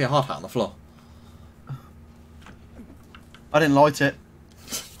 actually. I can see a hard hat on the floor. I didn't light it.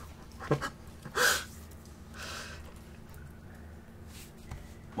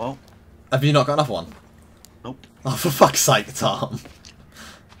 Well. Have you not got another one? Nope. Oh, for fuck's sake, Tom.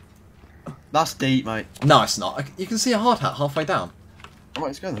 That's deep, mate. No, it's not. You can see a hard hat halfway down. Alright,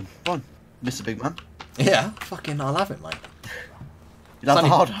 let's go then. Come on, Mr. Big Man. Yeah, fucking I'll have it, mate. You have the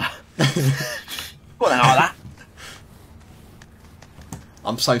hard hat. What the hell that?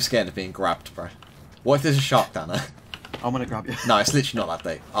 I'm so scared of being grabbed, bro. What if there's a shark down there? I'm gonna grab you. No, it's literally not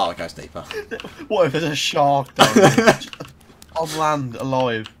that deep. Oh, it goes deeper. What if there's a shark down there? On land,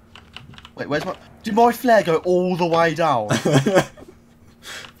 alive. Wait, where's my... Did my flare go all the way down?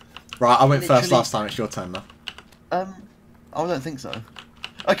 Right, I went first Literally- last time. It's your turn now. I don't think so.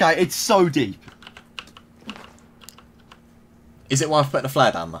 Okay, it's so deep. Is it worth putting a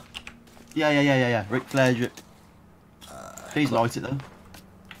flare down there? Yeah. Ric Flair drip. Please light it though.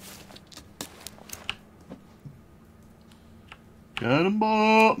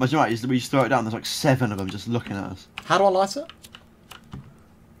 Cannonball! Imagine right, we just throw it down, there's like 7 of them just looking at us. How do I light it?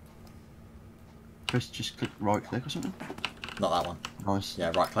 Chris, just click right click or something. Not that one. Nice.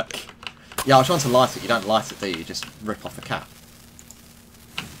 Yeah, right click. Yeah, I was trying to light it. You don't light it, do you? You just rip off the cap.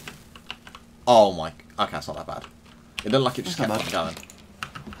 Oh my... Okay, it's not that bad. It looked like it just That's kept not on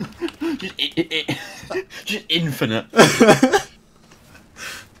going. just infinite.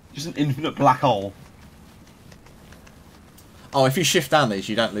 Just an infinite black hole. Oh, if you shift down these,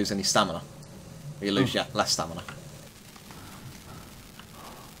 you don't lose any stamina. You lose less stamina.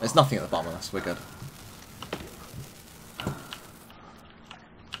 There's nothing at the bottom of this. We're good.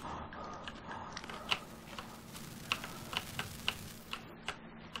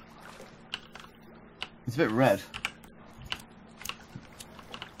 It's a bit red.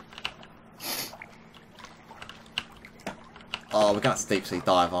 Oh, we're going to deep sea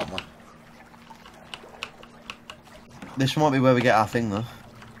dive, aren't we? This might be where we get our thing though.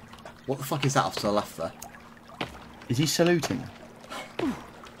 What the fuck is that off to the left there? Is he saluting?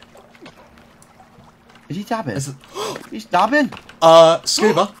 Is he dabbing? He's dabbing!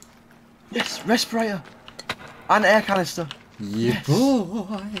 Scuba? Yes, respirator! And air canister. Yeah, Yes.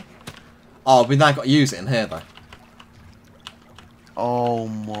 boy. Oh, we now got to use it in here though. Oh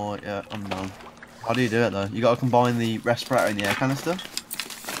my, yeah, I'm done. How do you do it though? You got to combine the respirator and the air canister.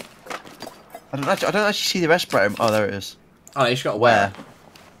 I don't actually see the respirator. Oh, there it is. Oh, you just got to wear.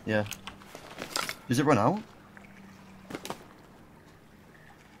 Yeah. Does it run out?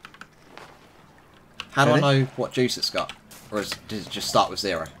 How do I Really? know what juice it's got? Or does it just start with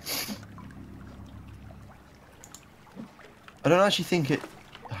 0? I don't actually think it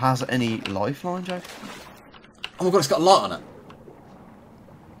has any lifeline, Jack. Oh my god, it's got a light on it.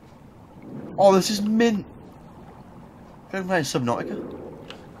 Oh, this is mint. Go play Subnautica.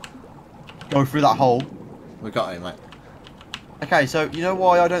 Go through that hole. We got it, mate. Okay, so you know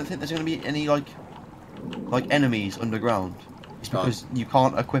why I don't think there's going to be any like enemies underground? It's because you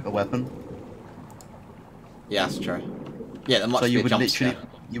can't equip a weapon. Yeah, that's true. Yeah, there might So be you a would jump literally, scare.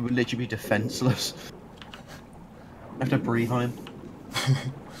 you would literally be defenseless. You have to breathe on him.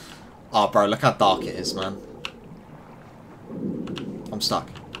 Oh, bro, look how dark it is, man. I'm stuck.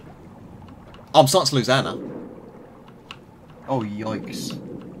 Oh, I'm starting to lose air now. Oh yikes!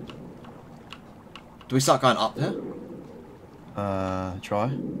 Do we start going up here?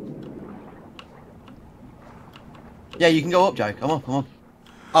 Try. Yeah, you can go up, Jake. Come on, come on.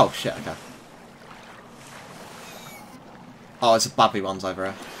 Oh, shit, okay. Oh, it's a babby ones over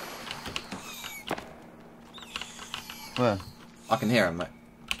here. Where? I can hear him, mate.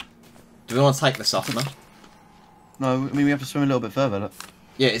 Do we want to take this off now? No, I mean we have to swim a little bit further. Look.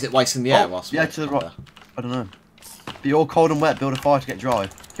 Yeah, is it wasting the air whilst yeah, we're to the up right. there? I don't know. But you're all cold and wet. Build a fire to get dry.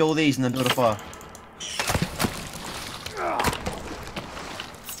 Kill these and then build a fire.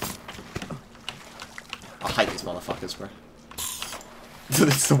 I hate these motherfuckers, bro.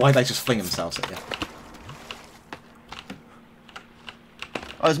 It's the way they just fling themselves at you.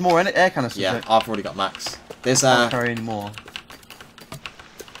 Oh, there's more in it. Air canisters. Yeah, Look. I've already got max. There's Can't carry any more.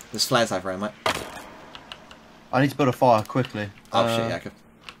 there's flares over here, mate. I need to build a fire quickly. Oh shit, yeah, good.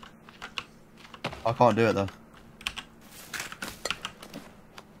 I can't do it though.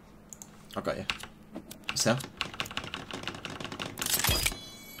 I've got you. So?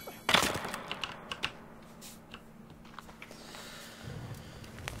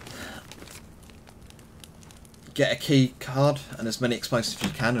 Get a key card and as many explosives as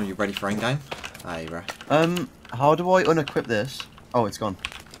you can, and you're ready for endgame. Aye, bro. How do I unequip this? Oh, it's gone.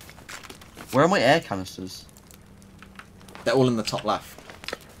 Where are my air canisters? They're all in the top left.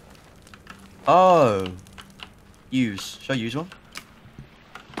 Oh. Use. Should I use one?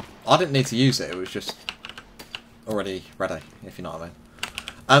 I didn't need to use it, it was just already ready, if you know what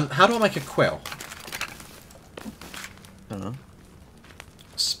I mean. How do I make a quill? I don't know.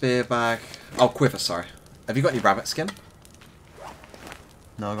 Spear bag. Oh, quiver, sorry. Have you got any rabbit skin?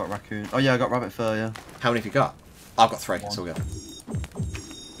 No, I got raccoon. Oh yeah, I got rabbit fur, yeah. How many have you got? I've got 3, it's all good.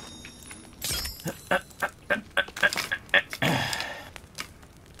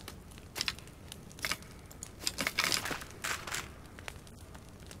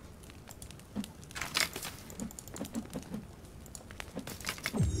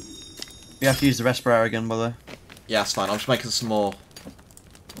 We have to use the respirator again, by the way. Yeah, that's fine. I'm just making some more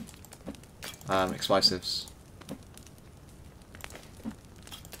explosives.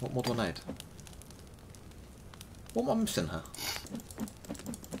 What more do I need? What am I missing here?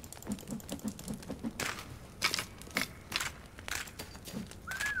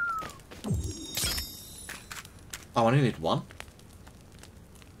 Oh, I only need 1?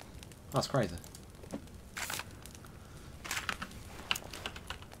 That's crazy.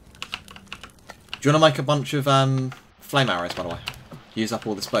 Do you want to make a bunch of flame arrows, by the way? Use up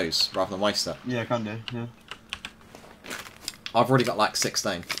all this bows rather than waste it. Yeah, I can do, yeah. I've already got like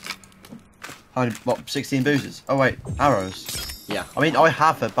 16. How many, what, 16 boozes? Oh wait, arrows. Yeah. I mean, I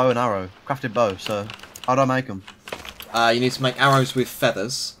have a bow and arrow. Crafted bow, so how do I make them? You need to make arrows with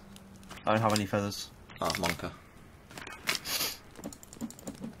feathers. I don't have any feathers. Oh, monka.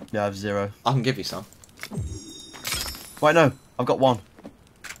 Yeah, I have 0. I can give you some. Wait, no, I've got 1.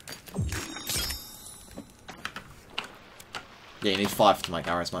 Yeah, you need 5 to make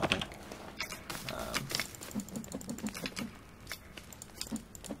arrows, mate, I think.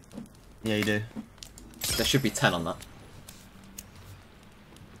 Yeah, you do. There should be 10 on that.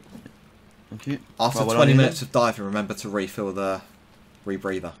 Thank you. After Well, 20 minutes of diving, remember to refill the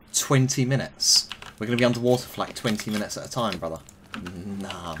rebreather. 20 minutes? We're going to be underwater for like 20 minutes at a time, brother.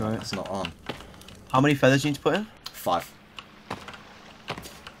 Nah, man, that's not on. How many feathers do you need to put in? 5.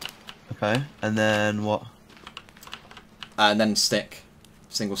 Okay, and then what? And then stick.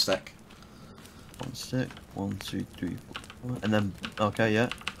 Single stick. 1 stick. 1, 2, 3, 4. And then, okay, yeah.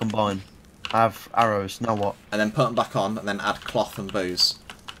 Combine. I have arrows, now what? And then put them back on, and then add cloth and booze.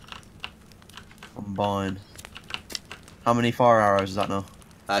 Combine. How many fire arrows is that now?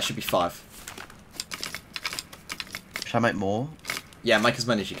 It should be 5. Should I make more? Yeah, make as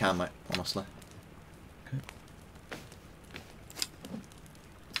many as you can, mate, honestly. Okay.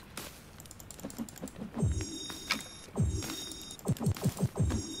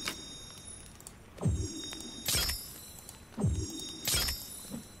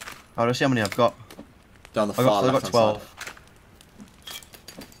 Oh, let's see how many I've got. Down the I far got left 12.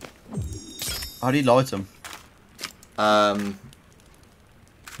 How do you light them?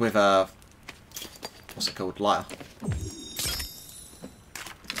 With a... what's it called? Lighter.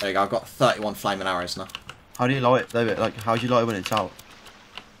 There you go, I've got 31 flaming arrows now. How do you light it? Like, how do you light it when it's out?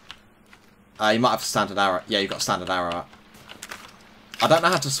 You might have a standard arrow. Yeah, you've got a standard arrow out. I don't know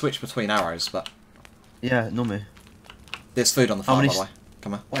how to switch between arrows, but... Yeah, no me. there's food on the How fire, many by the way.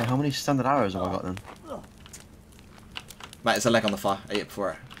 Come on. Wait, how many standard arrows have I got then? Mate, there's a leg on the fire. Eat it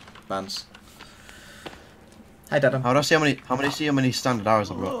before it burns. Hey, Dedham. How do I see how many standard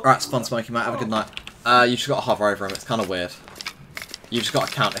arrows I've got? Alright, it's fun smoking, mate. Have a good night. You just got to hover over them. It's kind of weird. You just got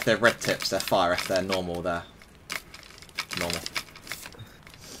to count. If they're red tips, they're fire. If they're normal, they're normal.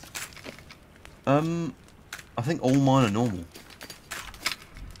 I think all mine are normal.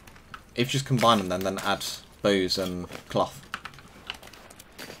 If you just combine them, then add booze and cloth.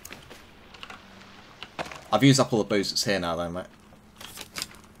 I've used up all the booze that's here now, though, mate.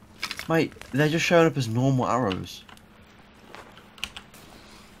 Mate, they're just showing up as normal arrows.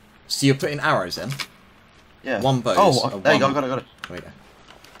 So you're putting arrows in? Yeah. One booze. Oh, there you go, got it. There we go.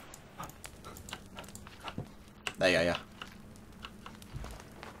 There you go, yeah.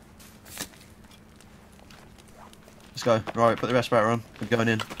 Let's go. Right, put the respirator on. We're going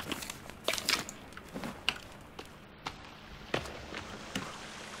in.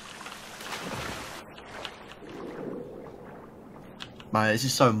 Mate, this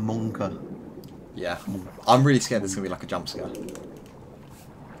is so monka. Yeah. I'm really scared there's going to be like a jump scare.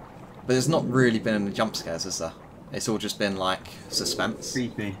 But there's not really been any jump scares, is there? It's all just been like suspense.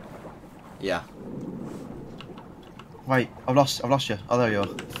 Creepy. Yeah. Wait, I've lost you. Oh, there you are.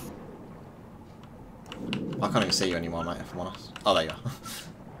 I can't even see you anymore, mate, if I'm honest. Oh, there you are.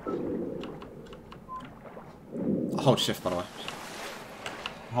 I'll hold shift, by the way.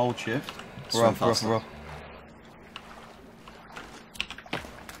 Hold shift. Swim We're off. faster.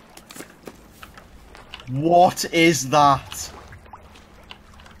 What is that?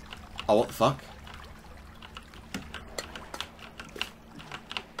 Oh, what the fuck?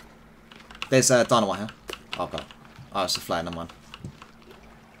 There's a dynamite here. Oh, I've got it. Oh, it's a flare, never mind.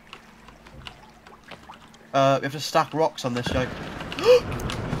 We have to stack rocks on this, Jake.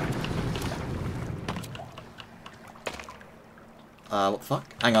 What the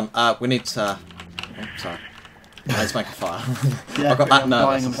fuck? Hang on, we need to... Oh, sorry. Let's make a fire. Yeah, I got that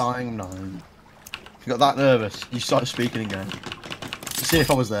nervous. I'm dying. I got that nervous. You started speaking again. See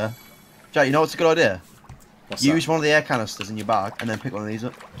if I was there. Jake, you know what's a good idea? What's Use that? one of the air canisters in your bag and then pick one of these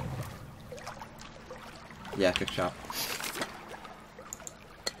up. Yeah, good shot.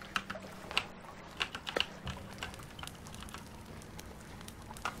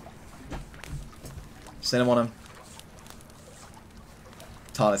 Send him on him.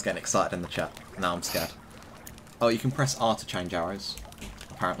 Tyler's getting excited in the chat. Now I'm scared. Oh, you can press R to change arrows,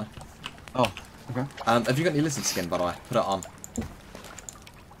 apparently. Oh, okay. Have you got any lizard skin, by the way? Put it on.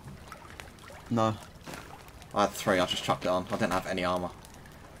 No. I had 3, I just chucked it on. I didn't have any armour.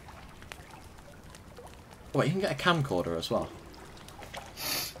 Wait, you can get a camcorder as well.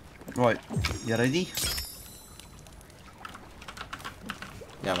 Right, you ready?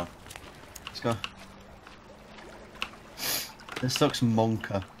 Yeah, man. Let's go. This looks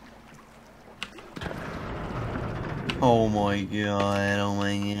monka. Oh my god, oh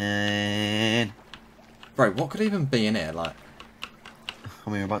my god. Bro, what could even be in here, like? I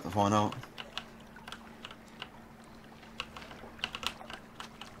mean, we're about to find out.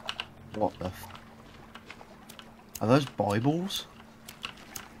 What the f... Are those Bibles?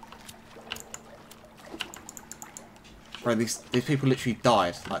 Bro, these people literally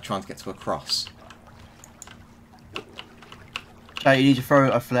died, like, trying to get to a cross. Okay, you need to throw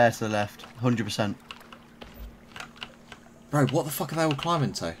a flare to the left. 100%. Bro, what the fuck are they all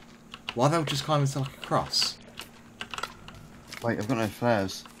climbing to? Why are they all just climbing to, like, a cross? Wait, I've got no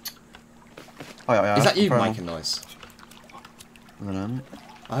flares. Oh, yeah, Is that you making noise? I don't know, mate.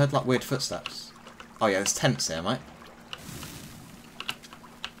 I heard, like, weird footsteps. Oh, yeah, there's tents here, mate.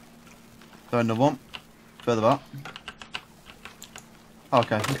 Throw another one. Further back. Oh,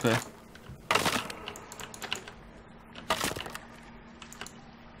 okay, that's clear.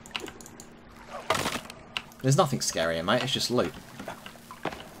 There's nothing scary here, mate. It's just loot.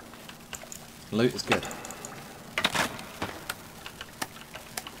 Loot is good.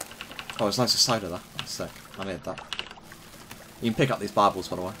 Oh, there's loads of soda there. That's sick. I need that. You can pick up these Bibles,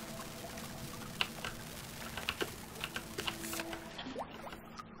 by the way.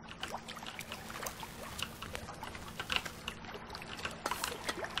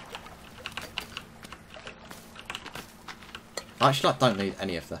 I actually don't need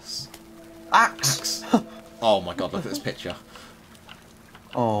any of this. Axe! Oh my god, look at this picture.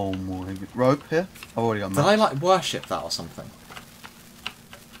 Oh my god. Rope here? I've already got Do maps. they like worship that or something?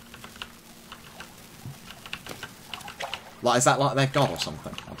 Like, is that like their god or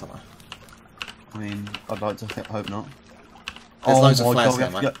something? I don't know. I mean, I'd like to hope not. There's oh loads of my flares god, we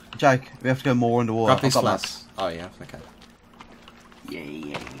here, have to mate. go, Jake, we have to go more underwater. Grab these I've got flares. Oh yeah, okay. maps.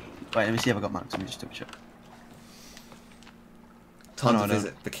 Yeah. Wait, let me see if I got maps. Let me just double check. Time no, to I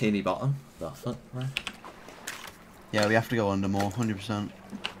visit Bikini Bottom. The fuck, right? Yeah, we have to go under more, 100%.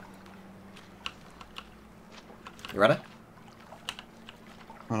 You ready?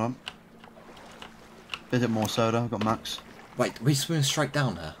 Hold on. Visit more soda, I've got max. Wait, we swimming straight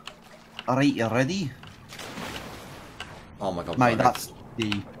down here. Alright, you ready? Oh my god. Mate, we gotta that's the...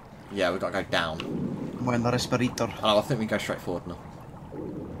 go, yeah, we gotta go down. When the respirator. Oh, I think we can go straight forward now.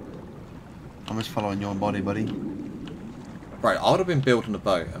 I'm just following your body, buddy. Bro, I would have been building a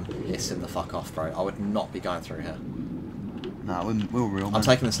boat and pissing the fuck off, bro. I would not be going through here. Nah, we're real, man. I'm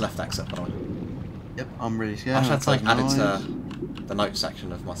taking this left exit, by the way. Yep, I'm really scared. I should have something added nice. to the notes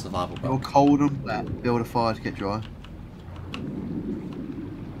section of my survival You're book. cold and wet. Build a fire to get dry.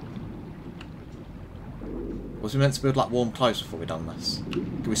 Was we meant to build like warm clothes before we done this?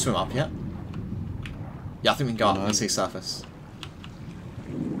 Can we swim up yet? Yeah, I think we can go up and see surface.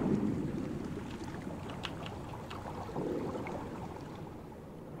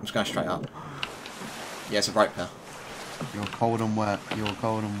 I'm just going straight up. Yeah, it's a rope here. You're cold and wet. You're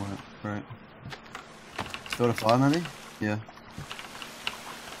cold and wet. Right. Build a fire, maybe? Yeah.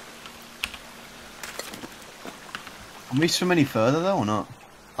 Can we swim any further though, or not?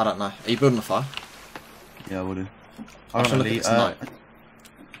 I don't know. Are you building a fire? Yeah, I would do. I should look at this note.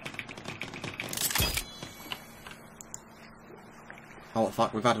 Oh, what the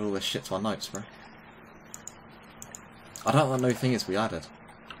fuck? We've added all this shit to our notes, bro. I don't know what the new thing is we added.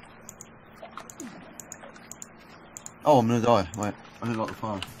 Oh, I'm gonna die. Wait, I didn't like the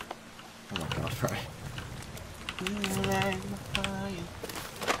fire. Oh my god, bro.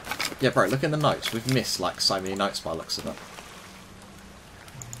 Yeah, bro, look in the notes. We've missed, like, so many notes by the looks of it.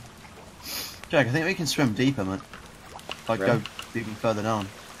 Jack, I think we can swim deeper, man. Like, Really? go even further down.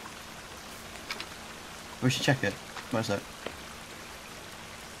 We should check it. Wait a sec.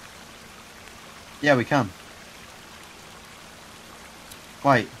 Yeah, we can.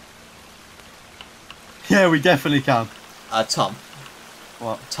 Wait. Yeah, we definitely can. Tom.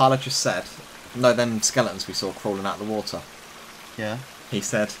 What? Tyler just said, no, them skeletons we saw crawling out of the water. Yeah. He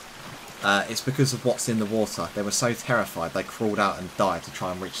said, it's because of what's in the water. They were so terrified they crawled out and died to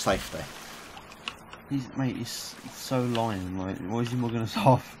try and reach safety. Mate, he's so lying. Like, what is he mugging us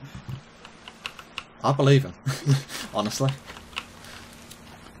off? I believe him, honestly.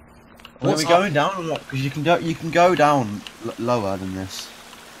 Well, we're going down a lot because you can go down lower than this.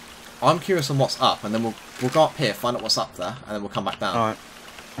 I'm curious on what's up, and then we'll go up here, find out what's up there, and then we'll come back down. All right.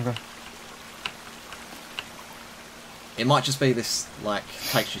 Okay. It might just be this, like,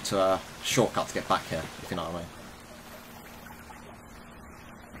 takes you to a shortcut to get back here, if you know what I mean.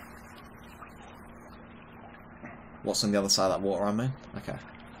 What's on the other side of that water, I mean? Okay.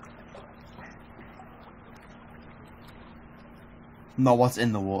 No, what's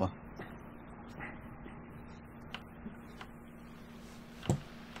in the water?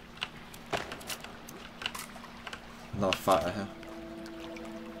 Another photo here.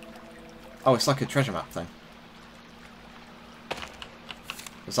 Oh, it's like a treasure map thing.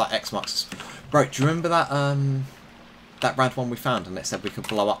 It's like X marks. Bro, do you remember that that rad one we found and it said we could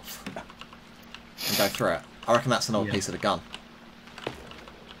blow up and go through it? I reckon that's an old piece of the gun.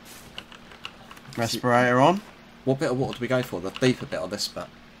 Respirator on. What bit of water do we go for? The deeper bit or this bit?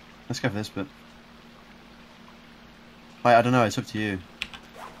 Let's go for this bit. Wait, I don't know. It's up to you.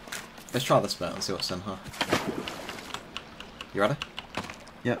 Let's try this bit and see what's in here. You ready?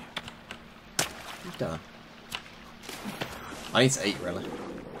 Yep. What are you doing? I need to eat, really.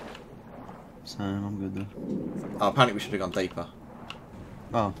 Same, I'm good though. Oh, apparently we should have gone deeper.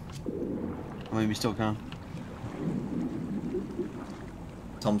 Oh. I mean, we still can.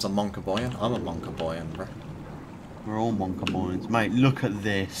 Tom's a monka boyan. I'm a monka boyan, bro. We're all monka boys. Mate, look at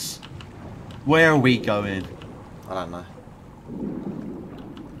this. Where are we going? I don't know.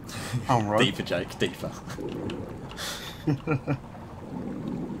 I'm right. Deeper, Jake. Deeper.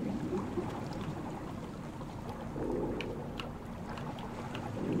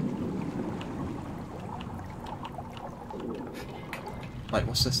 Wait,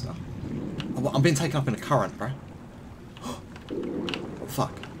 what's this stuff? Oh, I'm being taken up in a current, bro. What the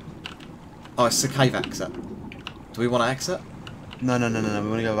fuck? Oh, it's a cave exit. Do we want to exit? No. We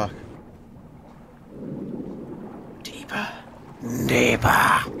want to go back. Deeper.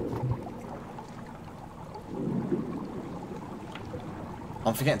 Deeper.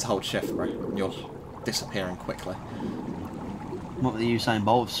 I'm forgetting to hold shift, bro. And you're disappearing quickly. What the Usain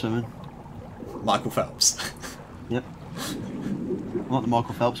Bolt of swimming? Michael Phelps. Yep. What the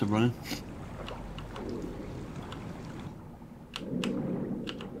Michael Phelps of running?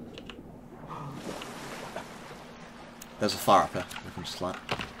 There's a fire up here. We can just light.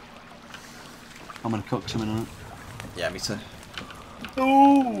 I'm gonna cook something on it. Yeah, me too.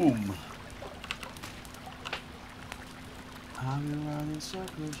 Boom! I've been running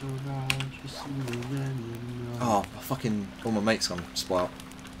circles around, just Oh, my fucking... all my mates gone spoiled.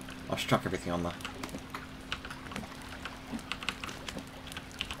 I should chuck everything on there.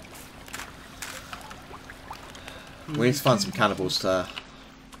 We need to find some cannibals to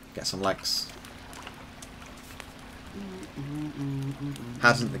get some legs.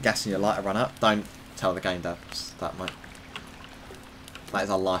 How doesn't the gas in your lighter run out? Don't tell the game devs that, mate. That is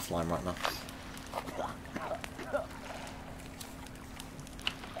our lifeline right now.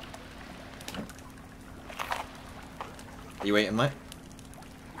 Are you eating, mate?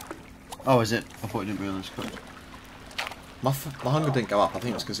 Oh, is it? I thought you didn't realise. My hunger didn't go up. I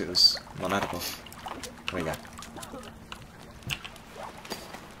think it was because it was non-edible. There we go.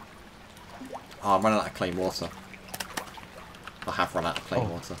 Oh, I'm running out of clean water. I have run out of clean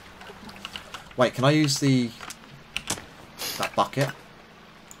water. Wait, can I use that bucket?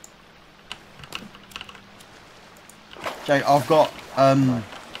 Jake, I've got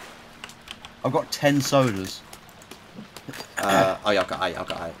 10 sodas. Oh yeah, I've got 8.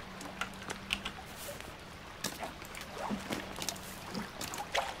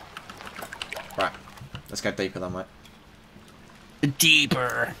 Right, let's go deeper then, mate.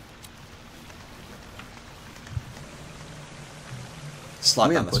 Deeper.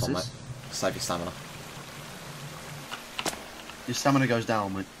 Slide down this one, mate. Save your stamina. Your stamina goes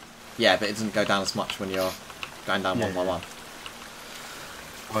down, mate. Yeah, but it doesn't go down as much when you're going down one by one.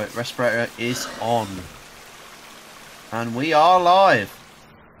 Right, respirator is on. And we are live.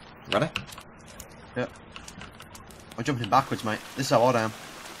 Ready? Yep. I'm jumping backwards, mate. This is how old I am.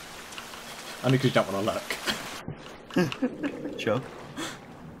 Only because you don't want to look. Sure.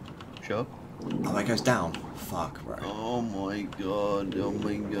 Sure. Oh, it goes down. Fuck, bro. Oh my god, oh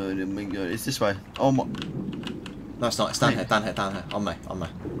my god, oh my god. It's this way. Oh my... No, it's not. It's down here, down here, down here. On me, on me.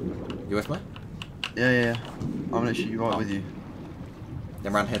 You with me? Yeah. I'm literally right with you.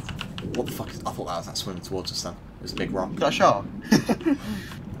 Then round here. What the fuck is... I thought that was that swimming towards us then. It was a big rock. Is that a shark?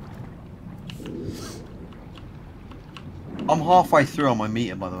 I'm halfway through on my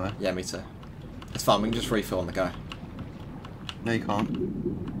meter, by the way. Yeah, me too. It's fine, we can just refill on the go. No, you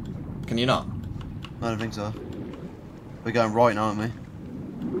can't. Can you not? I don't think so. We're going right now, aren't we?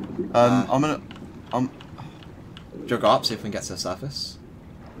 I'm gonna... Do you go up, see if we can get to the surface?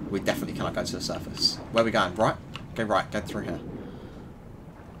 We definitely cannot go to the surface. Where are we going? Right? Go right, go through here.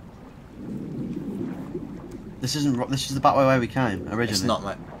 This isn't... This is the back way we came, originally. It's not,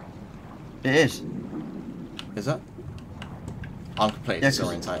 mate. It is. Is it? I'm completely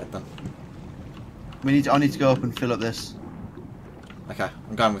disorientated then. I need to go up and fill up this. Okay,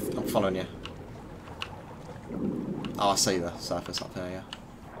 I'm following you. Oh, I see the surface up there, yeah.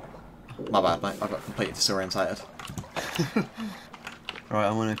 My bad, mate. I got completely disorientated. Right,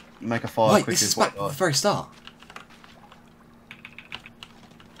 I'm gonna make a fire. Wait, this is back at the very start.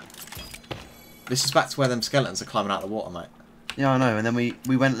 This is back to where them skeletons are climbing out of the water, mate. Yeah, I know. And then we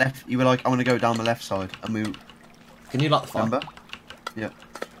went left. You were like, I want to go down the left side, and we. Can you light the fire? Remember? Yeah.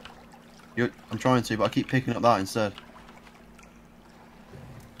 I'm trying to, but I keep picking up that instead.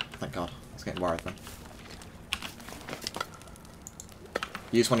 Thank God. I was getting worried then.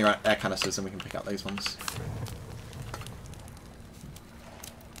 Use one of your air canisters and we can pick up these ones.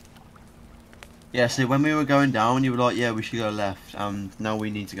 Yeah, see, when we were going down, you were like, yeah, we should go left, and now we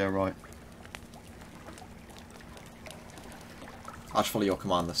need to go right. I'll just follow your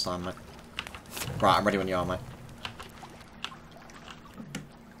command this time, mate. Right, I'm ready when you are, mate.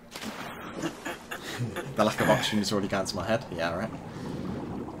 The lack of oxygen is already going to my head. Yeah, right.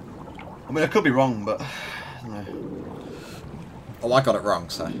 I mean, I could be wrong, but... No. Oh, I got it wrong,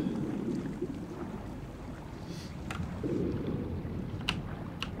 so...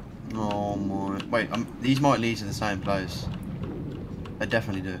 Oh my... Wait, these might lead to the same place. They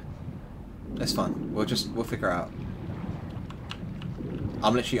definitely do. It's fine. We'll figure it out.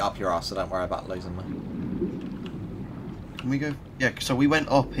 I'm literally up your ass, so don't worry about losing me. Can we go? Yeah, so we went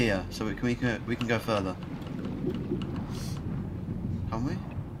up here, so we can go further. Can we?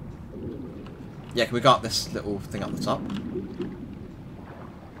 Yeah, can we go up this little thing up the top?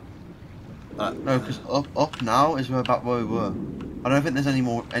 No, because up now is about where we were. I don't think there's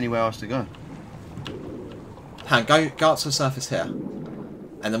anywhere else to go. Hang, go up to the surface here,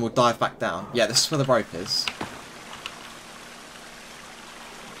 and then we'll dive back down. Yeah, this is where the rope is.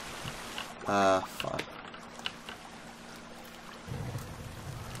 Fine.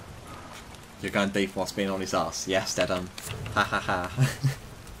 You're going deep whilst being on his ass. Yes, Deadham. Ha ha ha.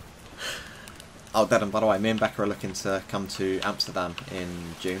 Oh, Deadham, by the way, me and Becca are looking to come to Amsterdam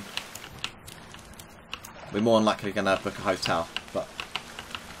in June. We're more than likely going to book a hotel, but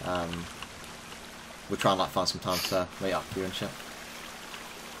we'll try and like find some time to meet up with you and shit.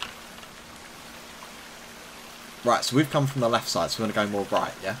 Right, so we've come from the left side, so we're going to go more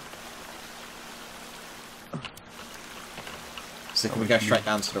right, yeah? So can we go straight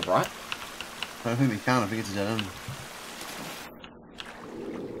down to the right? I don't think we can. I think it's a dead end.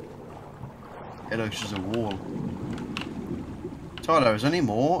 It looks just a wall. Tyler, is there any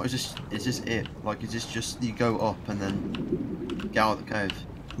more? Or is this it? Like, is this just you go up and then? get out of the cave.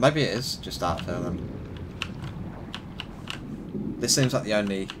 Maybe it is just out there then. This seems like the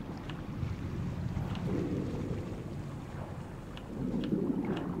only...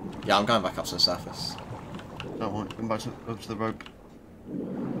 Yeah, I'm going back up to the surface. Don't worry, come back up to the rope.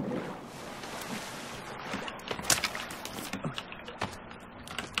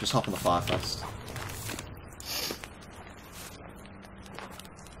 Just hop on the fire first.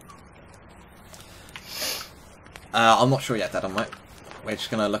 I'm not sure yet, Dad, mate. We're just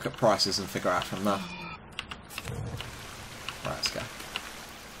going to look at prices and figure out from there. Right, let's go.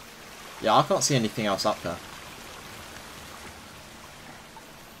 Yeah, I can't see anything else up there.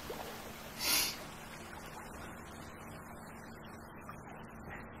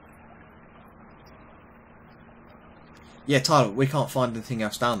 Yeah, Tyler, we can't find anything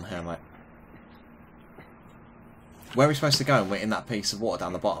else down here, mate. Where are we supposed to go? And we're in that piece of water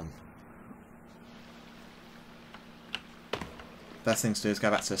down the bottom. Best thing to do is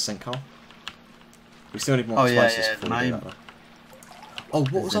go back to the sinkhole. We still need more explosives before we do that, though. Oh,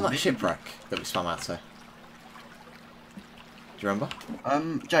 what was on that shipwreck that we swam out to? Do you remember?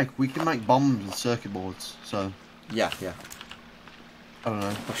 Jake, we can make bombs with circuit boards, so... Yeah, yeah. I don't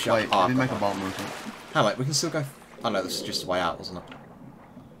know. Oh, shit. Wait, Oh, we make a bomb or something. How, mate? We can still go... Oh, no, this is just the way out, wasn't it?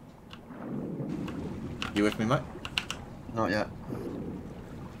 You with me, mate? Not yet.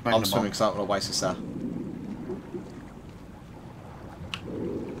 I'm swimming because I don't want to waste this there.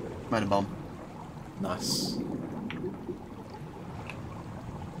 Made a bomb. Nice.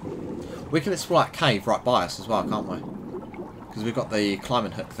 We can explore that cave right by us as well, can't we? Because we've got the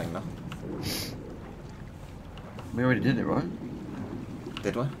climbing hook thing now. We already did it, right?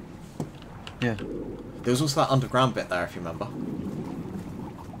 Did we? Yeah. There was also that underground bit there, if you remember.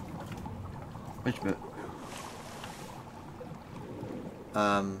 Which bit?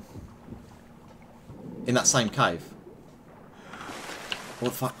 In that same cave. What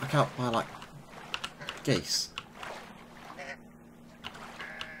the fuck? I can't buy, like, geese.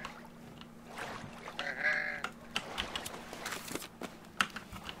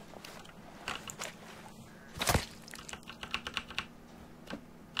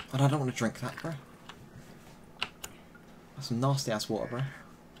 I don't want to drink that, bro. That's some nasty ass water, bro.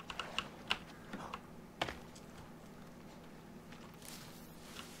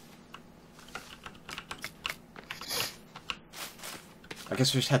 I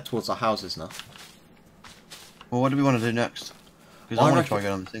guess we just head towards our houses now. Well, what do we want to do next? Because I want to try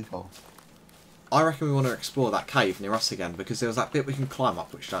going on the sinkhole. I reckon we want to explore that cave near us again, because there was that bit we can climb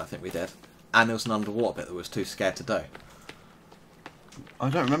up, which I don't think we did. And there was an underwater bit that we was too scared to do. I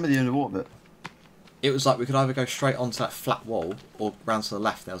don't remember the underwater bit. It was like we could either go straight onto that flat wall, or round to the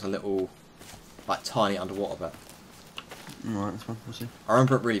left there was a little, like, tiny underwater bit. Alright, that's fine, we'll see. I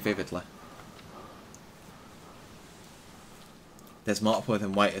remember it really vividly. There's multiple of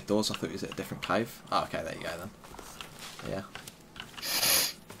them weighted doors. I thought it was at a different cave. Oh, okay, there you go then. Yeah.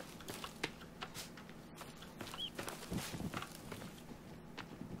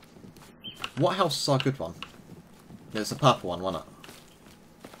 What house is our good one? It's the purple one, wasn't it?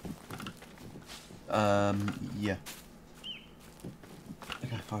 Yeah.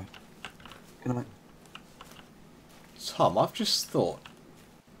 Okay, fine. Good night. Tom, I've just thought.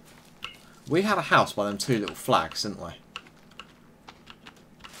 We had a house by them two little flags, didn't we?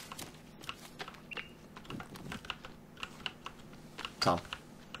 Tom.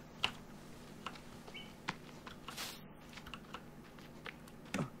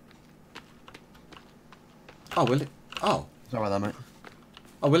 Oh, will it? Oh. Sorry about that, mate.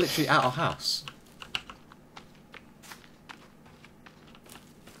 Oh, we're literally at our house.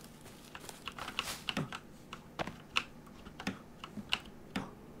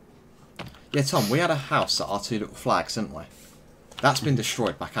 Yeah, Tom, we had a house at our two little flags, didn't we? That's been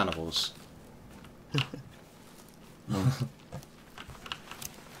destroyed by cannibals. No.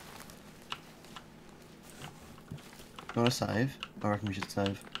 You want to save? I reckon we should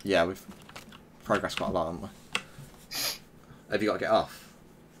save. Yeah, we've progressed quite a lot, haven't we? Have you got to get off?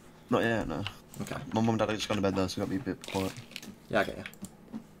 Not yet, no. Okay. My mum and dad are just gone to bed though, so I've got to be a bit quiet. Yeah, I get you.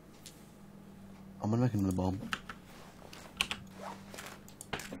 I'm gonna make another bomb.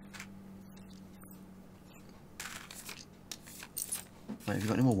 Wait, have you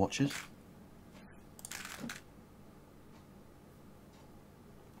got any more watches?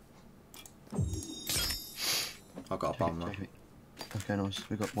 I've got a bomb now. Okay, nice.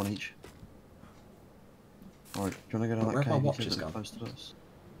 We've got one each. Alright, do you want to go to that Where have my cave? watches gone? Close to us?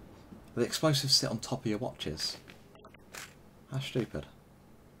 The explosives sit on top of your watches. How stupid.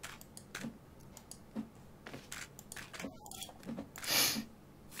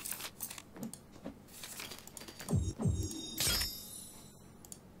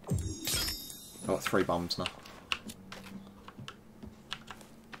 I've got 3 bombs now.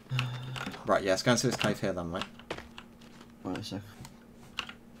 Right, yeah, let's go into this cave here then, mate. Right, a sec.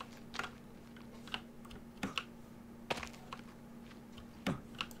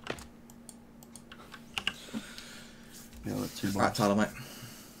 Yeah, I've got 2 bombs. Right, Tyler, mate.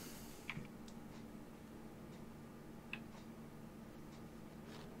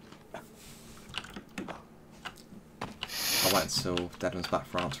 I'll wait until Deadman's back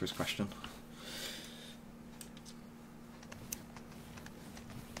for answer his question.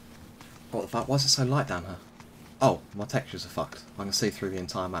 What the fuck? Why is it so light down here? Oh, my textures are fucked. I can see through the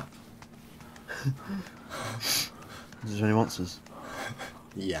entire map. Is there any monsters?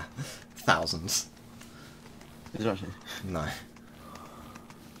 Yeah. Thousands. Is there actually? No.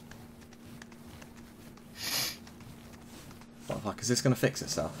 What the fuck? Is this going to fix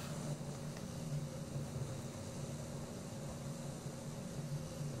itself?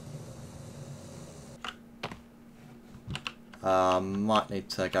 Might need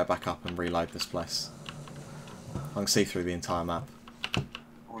to go back up and reload this place. I can see through the entire map. I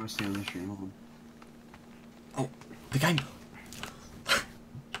want to see on this room. Oh, the game!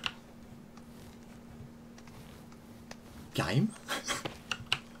 Game?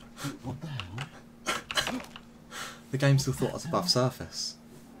 What the hell? The game still thought I was above surface.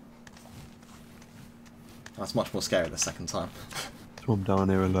 That's much more scary the second time. So I'm down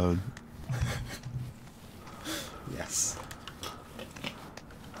here alone. Yes.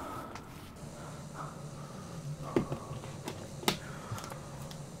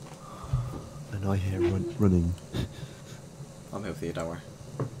 And I hear running. I'm here with you, don't worry.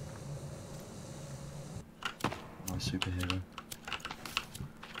 My superhero.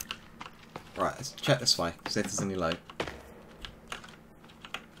 Right, let's check this way, see if there's any loot.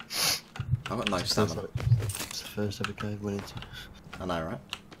 I've got no stamina. It's the first ever cave went into. I know, right?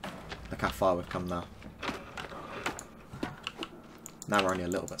 Look how far we've come now. Now we're only a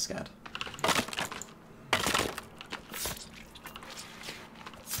little bit scared.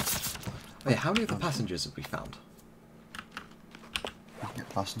 Oh yeah, how many of the passengers have we found? Get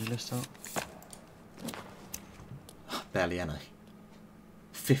the passenger list out. Barely any.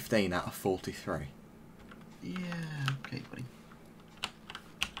 15 out of 43. Yeah, okay, buddy.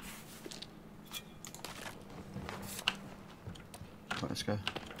 Right, let's go. Do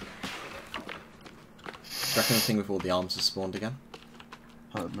you reckon the thing with all the arms has spawned again?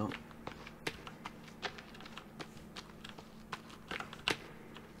 I hope not.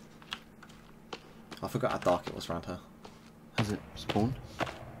 I forgot how dark it was around here. Has it spawned?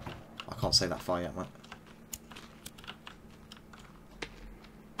 I can't see that far yet, mate.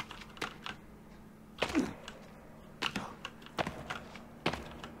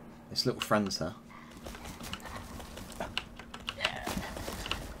 It's little friends here.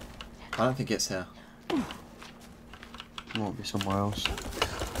 I don't think it's here. Might be somewhere else.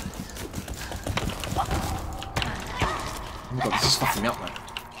 Oh my god, this is fucking me up, mate.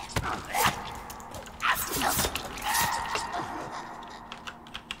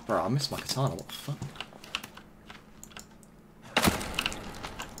 Bro, I missed my katana, what the fuck?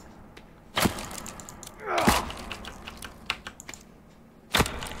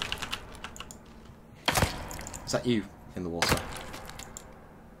 Is that you in the water?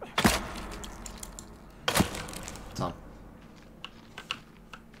 Tom.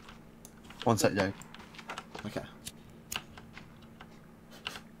 One sec, Joe. Okay.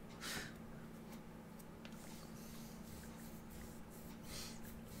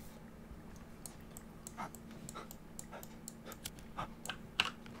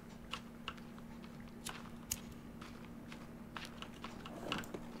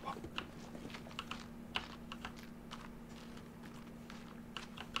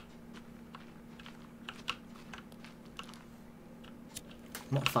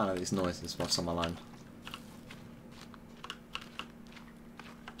 I'm not a fan of these noises whilst I'm alone.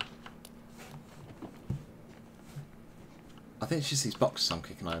 I think it's just these boxes I'm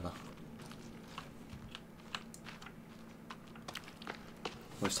kicking over.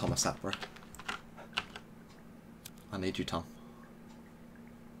 Where's Thomas at, bro? I need you, Tom.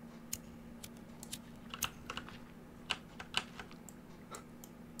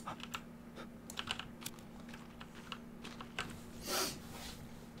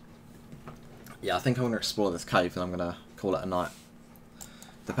 Yeah, I think I'm going to explore this cave and I'm going to call it a night.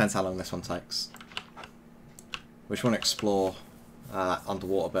 Depends how long this one takes. We just want to explore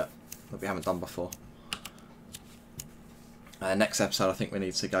underwater bit that we haven't done before. Next episode I think we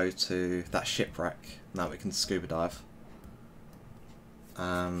need to go to that shipwreck. Now we can scuba dive.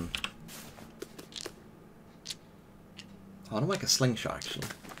 I want to make a slingshot actually.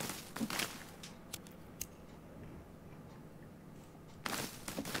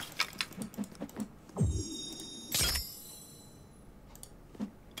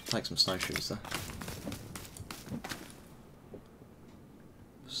 take some snowshoes there.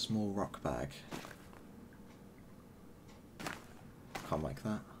 Small rock bag. Can't make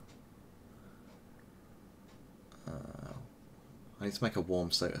that. I need to make a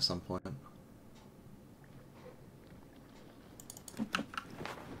warm suit at some point.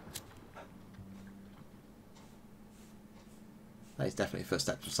 That is definitely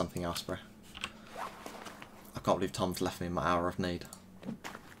footsteps of something else, bro. I can't believe Tom's left me in my hour of need.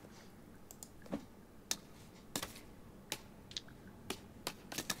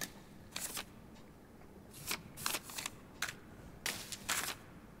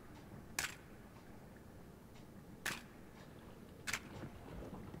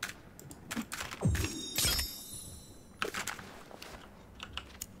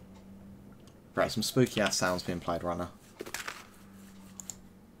 Right, some spooky ass sounds being played right now.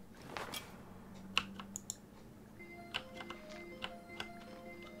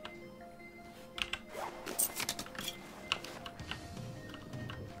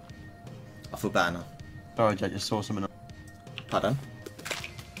 I feel better now. Sorry, Jake, just saw something. Pardon?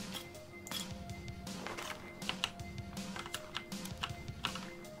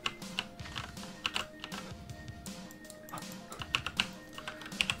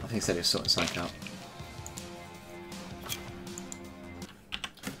 I think he said he was sorting something out.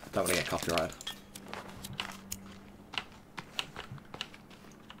 Don't want to get copyrighted.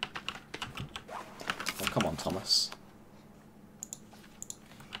 Oh, come on, Thomas.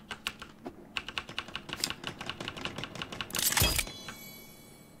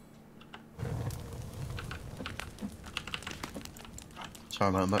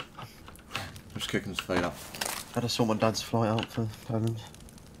 Sorry, man, mate. I'm just cooking some food up. I just saw my dad's flight out for Poland.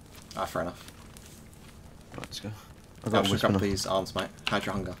 Ah, fair enough. Right, let's go. I've got to pick up these arms, mate. How's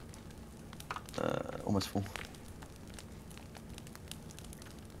your hunger? Almost full.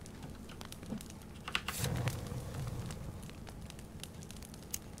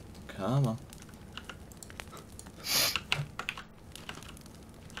 Come on.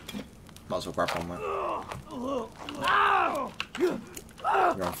 Might as well grab one, mate.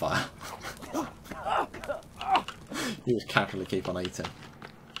 You're on fire. You just casually keep on eating.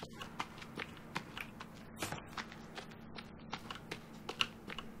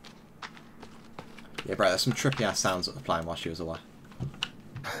 Yeah, bro, there's some trippy ass sounds that were playing while she was away.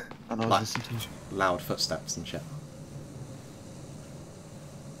 I know, Like, listening to loud footsteps and shit.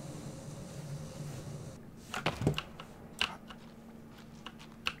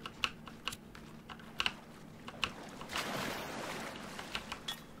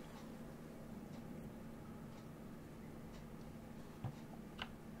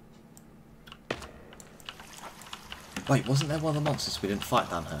 Wait, wasn't there one of the monsters we didn't fight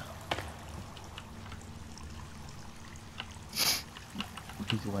down here?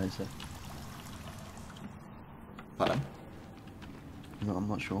 Either way, is it? Pardon? No, I'm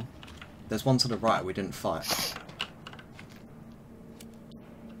not sure. There's one to the right we didn't fight.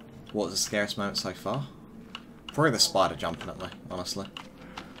 What was the scariest moment so far? Probably the spider jumping at me, honestly.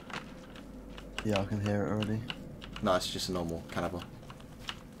 Yeah, I can hear it already. No, it's just a normal cannibal.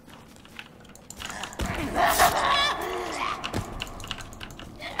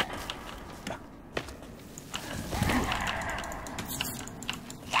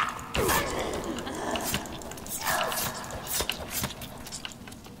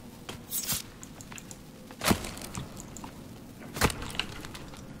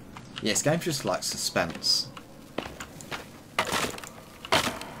 Yeah, this game's just like suspense.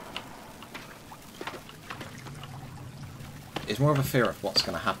 It's more of a fear of what's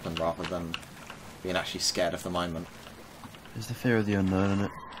going to happen rather than being actually scared of the moment. There's the fear of the unknown, isn't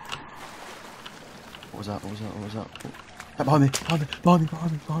it? What was that? What was that? What was that? Oh. Hey, behind me! Behind me! Behind me!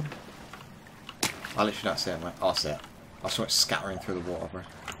 Behind me! Behind me! I literally don't see it, mate. I see it. I saw it scattering through the water, bro.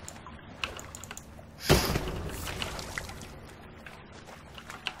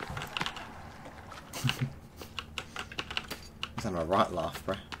 He's having a right laugh,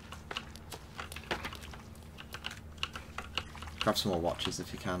 bro. Grab some more watches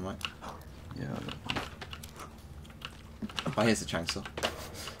if you can, mate. Yeah, I got one. Oh, here's the chainsaw.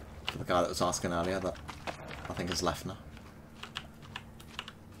 For the guy that was asking earlier that I think has left now.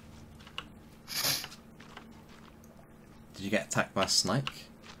 Did you get attacked by a snake?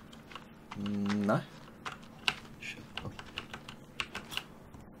 No. Shut up.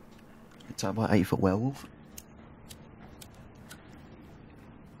 Attacked by an 8-foot werewolf?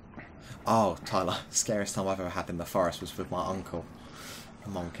 Oh, Tyler, scariest time I've ever had in the forest was with my uncle, a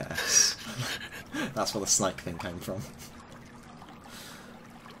monk ass. That's where the snake thing came from.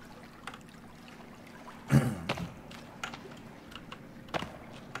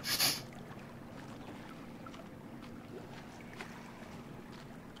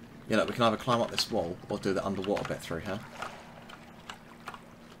 Yeah, look, we can either climb up this wall or do the underwater bit through here.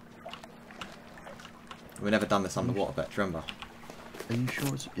 We've never done this underwater bit, do you remember? Are you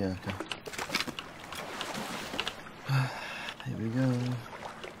sure it's... Yeah, okay. Here we go.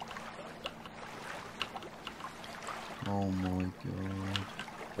 Oh my god.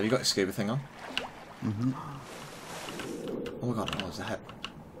 Have you got your scuba thing on? Mm-hmm. Oh my god, oh, there's a head.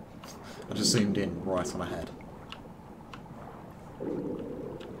 I just zoomed in right on a head.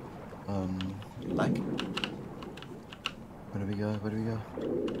 Leg? Where do we go? Where do we go?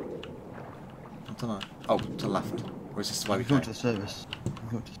 I don't know. Oh, to the left. Or is this the way we We're go? going to the service.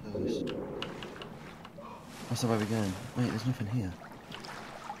 We're going to the service. That's the way we're going. Wait, there's nothing here.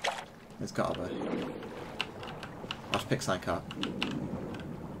 There's gotta be. I'll just pick something up.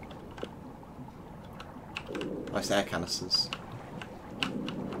 Oh, it's air canisters.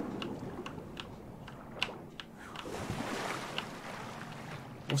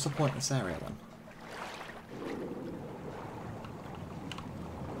 What's the point in this area then?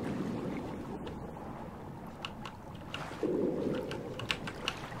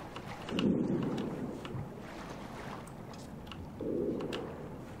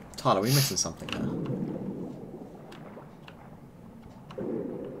 Tyler, are we missing something here?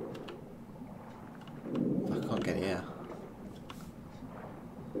 I can't get here.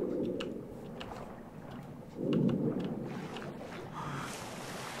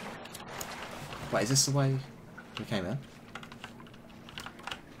 Wait, is this the way we came in?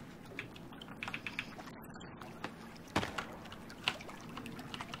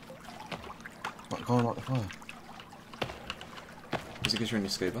 What, going like the fire? Is it because you're in your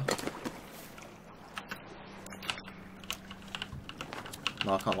scuba?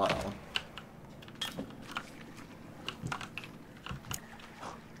 No, I can't like that one.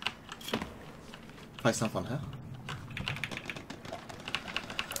 Place stuff on here.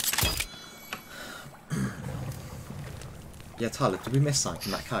 Yeah, Tyler, did we miss something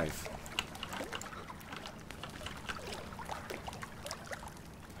in that cave?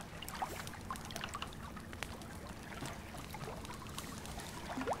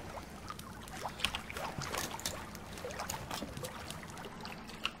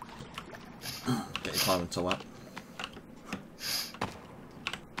 Get your climbing tool up.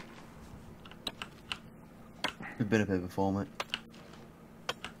 We've been up here before, mate.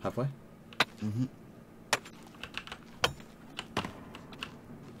 Have we? Mm-hmm.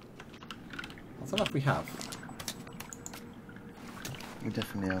 I don't know if we have. We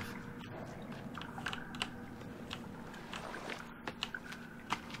definitely have.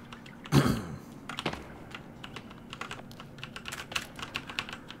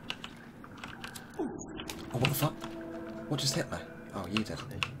 Oh, what the fuck? What just hit me? Oh, you did.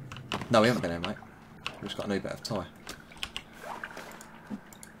 No, we haven't been here, mate. We've just got a new bit of toy.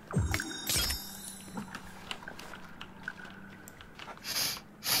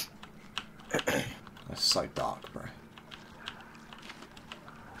 It's so dark, bro.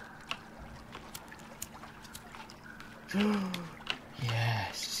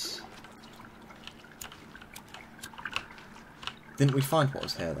 Yes. Didn't we find what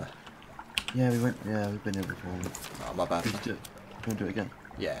was here, though? Yeah, we went. Yeah, we've been here before. Oh, my bad. Let's do it. You want to do it again?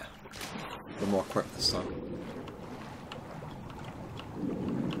 Yeah. We're more equipped this time.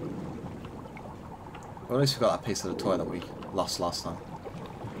 Well, at least we got that piece of the toy that we lost last time.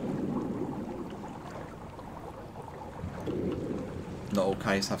 Not all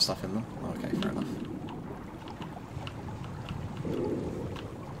caves have stuff in them. Okay, fair enough.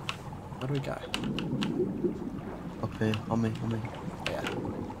 Where do we go? Up here, on me, on me. Yeah.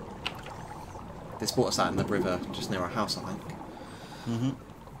 This brought us out in the river just near our house, I think. Mm-hmm.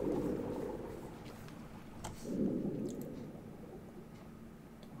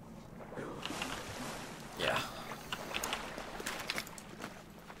 Yeah.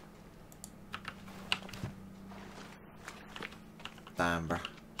 Damn, bruh.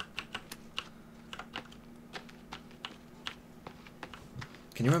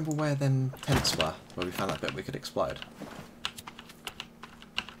 Can you remember where them tents were? Where we found that bit we could explode?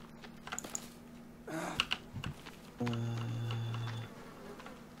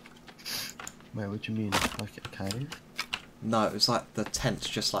 Where would you mean? Like a cave? No, it was like the tents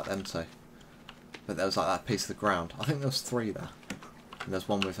just like them two. But there was like that piece of the ground. I think there was 3 there. And there's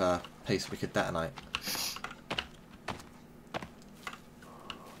one with a piece we could detonate.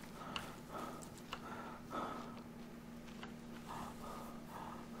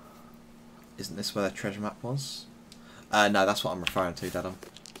 Isn't this where the treasure map was? No, that's what I'm referring to, Dadam.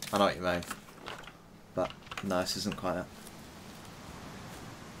 I know what you mean. But no, this isn't quite it.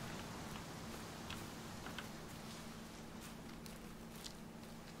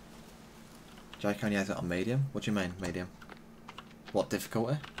 Jake only has it on medium? What do you mean, medium? What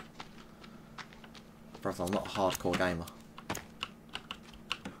difficulty? Brother, I'm not a hardcore gamer.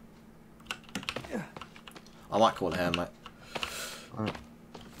 I might call it here, mate.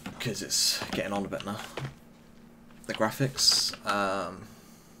 Because it's getting on a bit now. The graphics,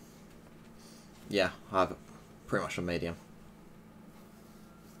 yeah, I have it pretty much on medium.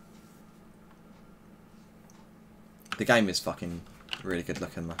 The game is fucking really good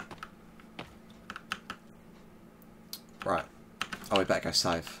looking though. Right. Oh, we better go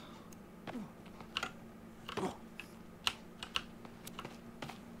save.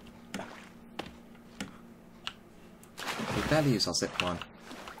 We barely use our zipline.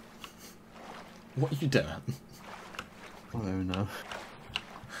 What are you doing? Oh no.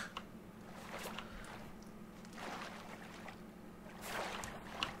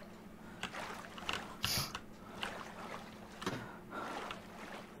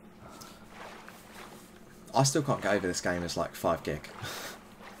 I still can't get over this game as like 5 gig.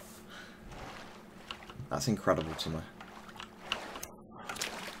 That's incredible to me.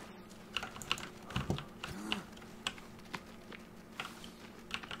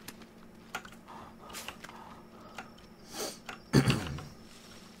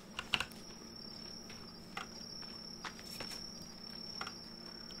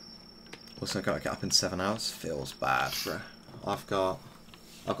 Also got to get up in 7 hours. Feels bad, bro. I've got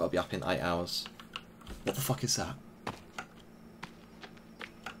to be up in 8 hours. What the fuck is that?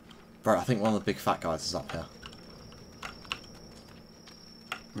 Bro, I think one of the big fat guys is up here.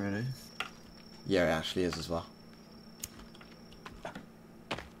 Really? Yeah, it actually is as well.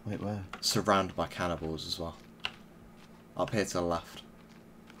 Wait, where? Surrounded by cannibals as well. Up here to the left.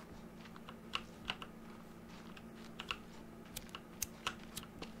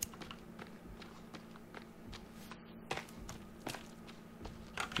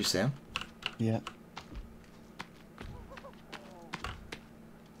 Do you see him? Yeah.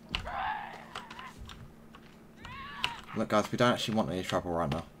 Look guys, we don't actually want any trouble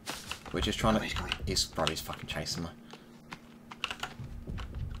right now. We're just trying to... He's fucking chasing me.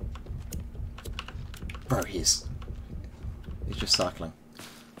 Bro, he's just cycling.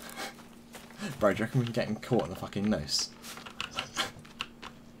 Bro, do you reckon we can get him caught in the fucking noose?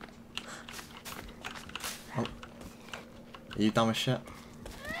 Oh. Are you dumb as shit?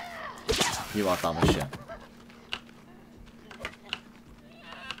 You are dumb as shit.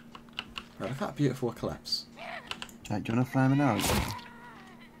 Bro, look at that beautiful eclipse. Jack, do you want to flame an arrow?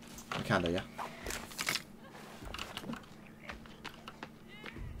 We can do, yeah.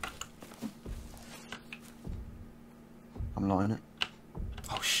 I'm lighting it.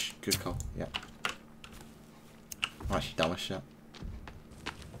 Oh, good call, yeah. I'm actually dumb as shit.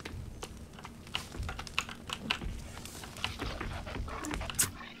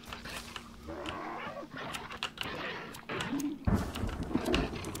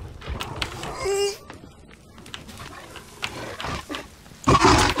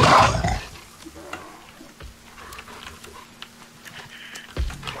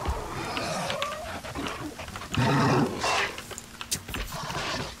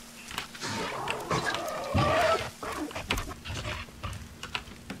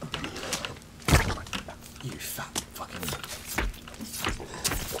 You fat fucking...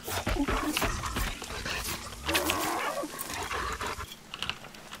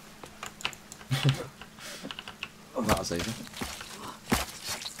 That was easy.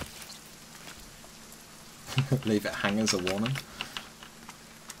 Leave it hanging as a warning.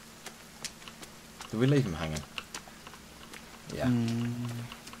 Did we leave him hanging? Yeah.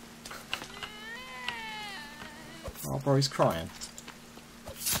 Oh, bro, he's crying.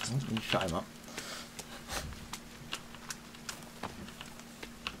 Oh, you shut him up.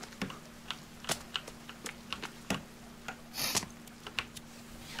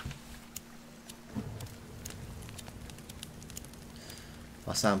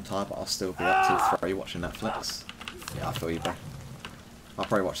 I say I'm tired, but I'll still be up till 3 watching Netflix. Yeah, I feel you, bro. I'll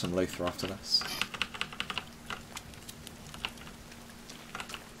probably watch some Luther after this.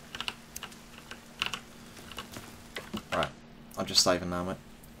 Right, I'm just saving now, mate.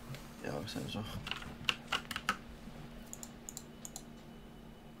 Yeah, I'll save as well.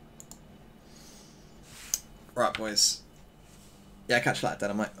 Right, boys. Yeah, catch you later,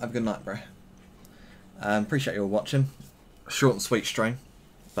 then, mate. Have a good night, bro. Appreciate you all watching. Short and sweet stream,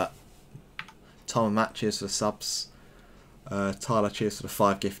 but Tom and Matt, cheers for the subs. Tyler, cheers for the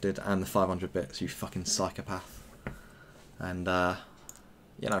 5 gifted and the 500 bits, you fucking psychopath. And,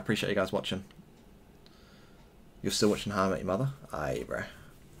 you know, appreciate you guys watching. You're still watching How I Met Your Mother? Aye, bro.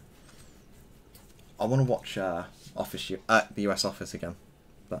 I want to watch Office, the US Office again,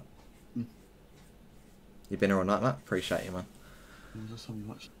 but You been here all night, Matt? Appreciate you, man. When was the last time you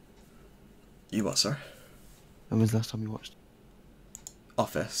watched? You what, sir? When was the last time you watched?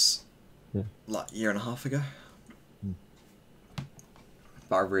 Office. Yeah. Like a year and a half ago. Hmm.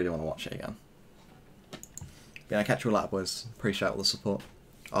 But I really want to watch it again. Yeah, I'll catch you all later, boys. Appreciate all the support.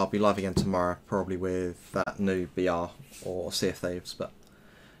 I'll be live again tomorrow, probably with that new BR or Sea of Thieves, but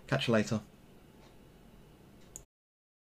catch you later.